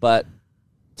 Yep. But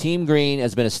Team Green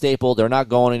has been a staple. They're not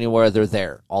going anywhere. They're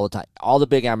there all the time. All the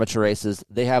big amateur races,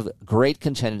 they have great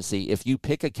contingency. If you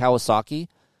pick a Kawasaki,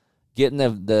 getting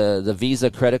the Visa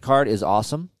credit card is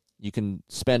awesome. You can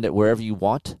spend it wherever you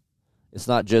want. It's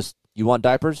not just, you want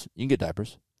diapers? You can get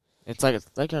diapers. It's like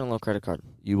getting a little credit card.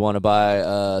 You want to buy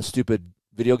a stupid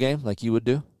video game like you would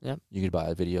do? Yep. You could buy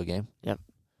a video game. Yep.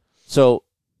 So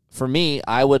for me,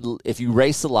 I would, if you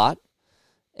race a lot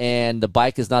and the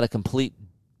bike is not a complete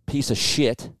piece of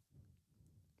shit,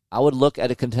 I would look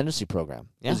at a contingency program.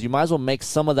 Because you might as well make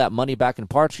some of that money back in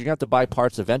parts. You're going to have to buy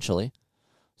parts eventually.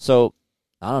 So,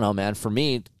 I don't know, man. For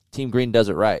me, Team Green does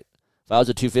it right. If I was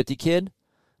a 250 kid,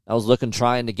 I was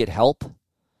trying to get help,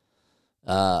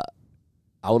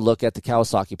 I would look at the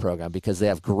Kawasaki program because they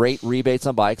have great rebates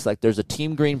on bikes. Like there's a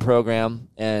Team Green program,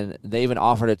 and they even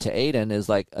offered it to Aiden as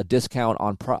like a discount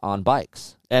on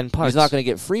bikes and parts. He's not going to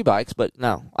get free bikes, but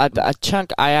no. I asked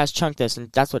Chunk this,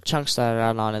 and that's what Chunk started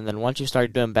out on. And then once you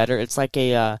start doing better, it's like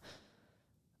it's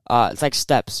like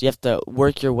steps. You have to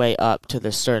work your way up to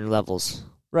the certain levels.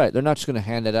 Right, they're not just going to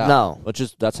hand it out. No,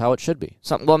 that's how it should be.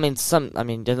 Unless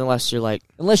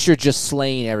you're just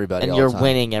slaying everybody, and all you're the time.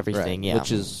 winning everything, right, yeah,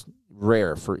 which is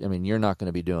rare you're not going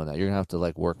to be doing that. You're going to have to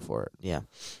like work for it. Yeah.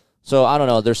 So I don't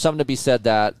know. There's something to be said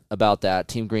about that.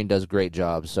 Team Green does a great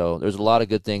job. So there's a lot of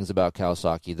good things about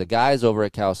Kawasaki. The guys over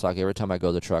at Kawasaki, every time I go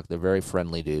to the truck, they're very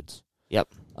friendly dudes. Yep.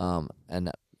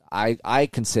 And I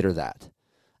consider that.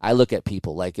 I look at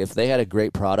people like if they had a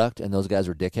great product and those guys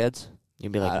were dickheads,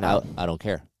 you'd be like, no, I don't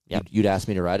care. Yep. You'd ask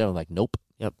me to ride it. I'm like, nope.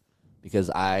 Yep.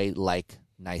 Because I like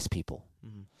nice people.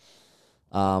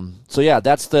 So yeah,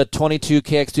 that's the 22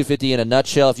 KX250 in a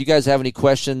nutshell. If you guys have any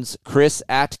questions, Chris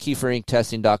at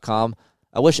KieferIncTesting.com.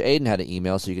 I wish Aiden had an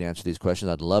email so you can answer these questions.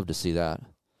 I'd love to see that.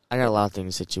 I got a lot of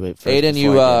things to situate first. Aiden,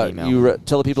 you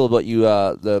tell the people about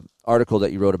the article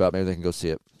that you wrote about. Maybe they can go see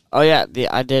it. Oh yeah,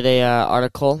 I did a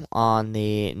article on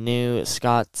the new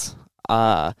Scott's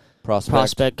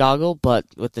Prospect goggle, but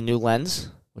with the new lens,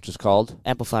 which is called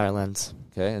Amplifier lens.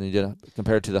 Okay, and you did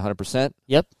compare it to the 100%.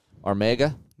 Yep.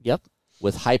 Armega. Yep.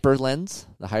 With hyper lens,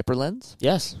 the hyper lens.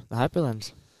 Yes, the hyper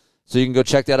lens. So you can go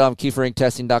check that out on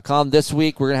KieferIncTesting.com. This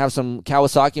week we're going to have some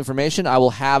Kawasaki information. I will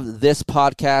have this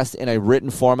podcast in a written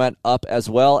format up as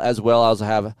well as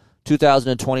have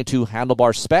 2022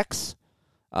 handlebar specs.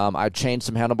 I changed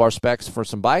some handlebar specs for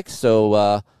some bikes,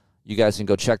 so you guys can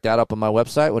go check that up on my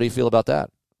website. What do you feel about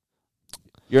that?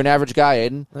 You're an average guy,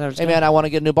 Aiden. Hey, man, I want to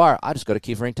get a new bar. I just go to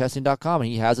KieferIncTesting.com, and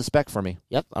he has a spec for me.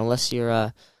 Yep, unless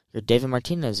you're David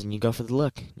Martinez, and you go for the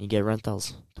look. You get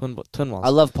Rentals, twin walls. I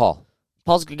love Paul.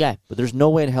 Paul's a good guy. But there's no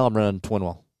way in hell I'm running twin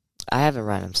wall. I haven't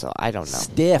run him, so I don't know.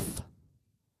 Stiff.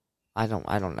 I don't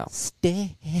know.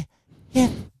 Stiff.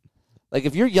 Like,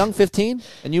 if you're young 15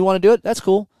 and you want to do it, that's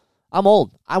cool. I'm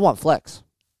old. I want flex.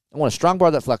 I want a strong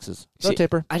bar that flexes. No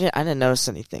taper. I didn't notice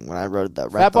anything when I rode the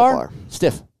fat bar.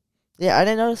 Stiff. Yeah, I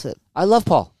didn't notice it. I love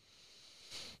Paul.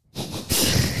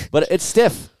 But it's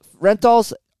stiff.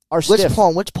 Rentals are stiff.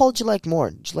 Which Paul did you like more?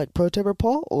 Did you like Pro Taper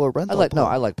Paul or Rental Paul? No,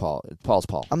 I like Paul. Paul's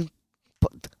Paul.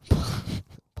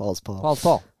 Paul's Paul. Paul's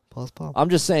Paul. Paul's Paul. I'm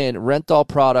just saying Rental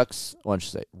products, what did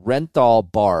you say? Rental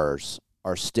bars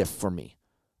are stiff for me.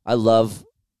 I love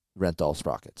Rental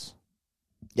sprockets.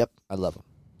 Yep. I love them.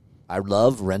 I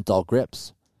love Rental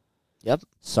grips. Yep.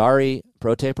 Sorry,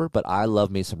 Pro Taper, but I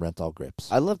love me some Rental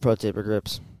grips. I love Pro Taper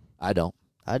grips. I don't.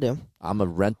 I do. I'm a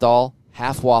Rental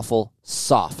half waffle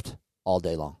soft all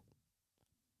day long.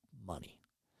 Money.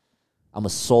 I'm a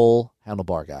sole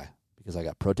handlebar guy because I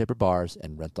got Pro Taper bars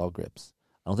and Rental grips.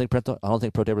 I don't think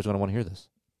Pro Taper's going to want to hear this.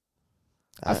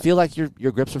 I feel like your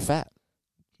grips are fat.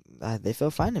 They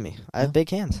feel fine to me. I have big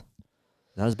hands.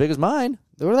 Not as big as mine.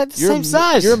 We're like the same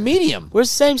size. You're a medium. We're the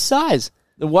same size.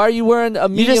 Then why are you wearing a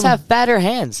medium? You just have fatter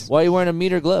hands. Why are you wearing a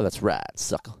meter glove? That's right,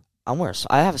 sucker.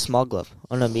 I have a small glove.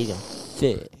 Oh, no, medium.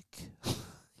 Thick.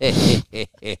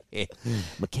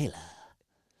 Michaela.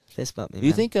 Fist bump me, Do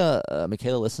you think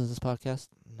Michaela listens to this podcast?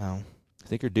 No. I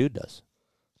think her dude does.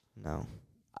 No.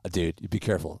 Dude, be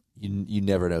careful. You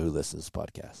never know who listens to this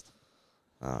podcast.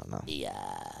 I don't know.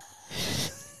 Yeah.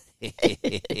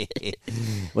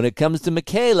 When it comes to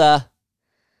Michaela,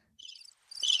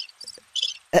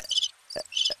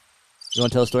 you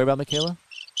want to tell a story about Michaela?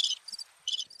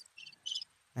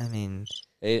 I mean,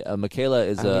 Michaela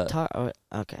is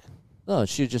okay. No,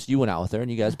 you went out with her and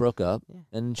you guys broke up,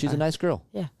 and she's a nice girl.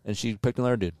 Yeah, and she picked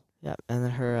another dude. Yeah, and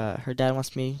then her dad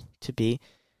wants me to be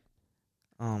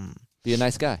a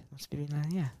nice guy. Wants me to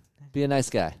be Be a nice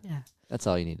guy. Yeah, that's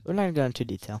all you need. We're not gonna go into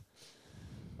detail.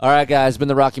 All right, guys, been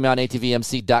the Rocky Mountain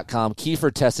ATVMC.com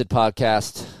Kiefer Tested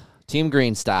Podcast, Team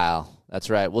Green style. That's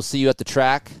right. We'll see you at the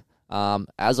track.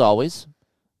 As always,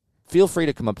 feel free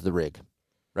to come up to the rig,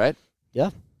 right? Yeah.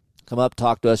 Come up,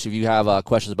 talk to us if you have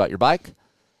questions about your bike.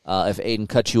 If Aiden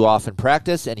cut you off in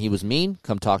practice and he was mean,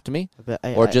 come talk to me.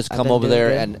 Or just come over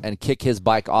there and kick his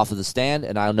bike off of the stand,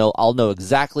 and I'll know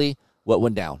exactly what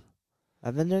went down.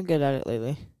 I've been doing good at it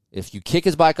lately. If you kick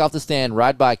his bike off the stand,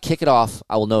 ride by, kick it off,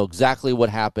 I will know exactly what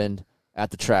happened at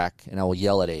the track, and I will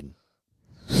yell at Aiden.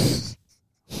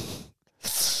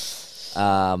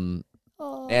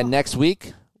 And next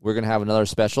week, we're going to have another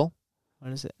special.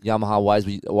 What is it? Yamaha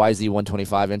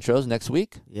YZ125 intros next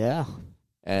week. Yeah.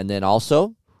 And then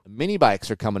also, mini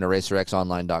bikes are coming to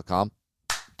RacerXOnline.com.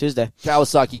 Tuesday.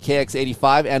 Kawasaki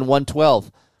KX85 and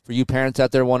 112. For you parents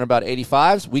out there wondering about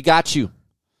 85s, we got you.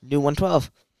 New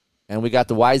 112. And we got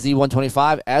the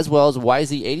YZ125 as well as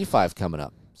YZ85 coming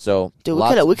up. So, dude,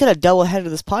 we could have double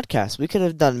headed this podcast. We could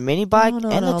have done mini bike and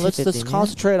the let's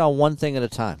concentrate on one thing at a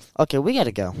time. Okay, we got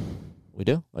to go. We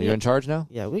do? Oh, you're in charge now?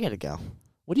 Yeah, we got to go.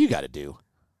 What do you got to do?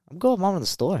 I'm going with Mom in the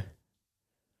store.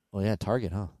 Oh, yeah,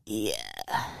 Target, huh? Yeah.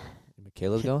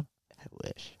 Michaela's going? I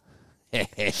wish.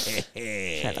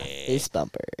 Shut up. Fist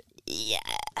bumper. Yeah.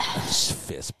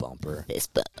 Fist bumper.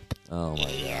 Fist bump. Oh, my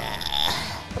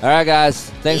God. All right, guys.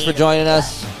 Thanks for joining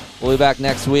us. We'll be back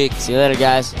next week. See you later,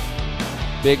 guys.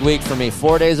 Big week for me.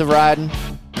 4 days of riding.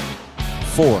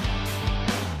 4.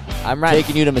 I'm riding.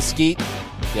 Taking you to Mesquite.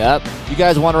 Yep. You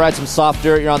guys want to ride some soft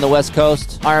dirt? You're on the West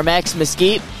Coast. RMX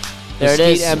Mesquite. There Mesquite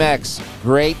it is. MX.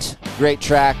 Great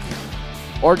track.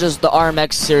 Or just the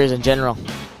RMX series in general.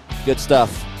 Good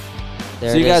stuff.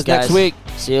 There See you guys next week.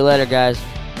 See you later, guys.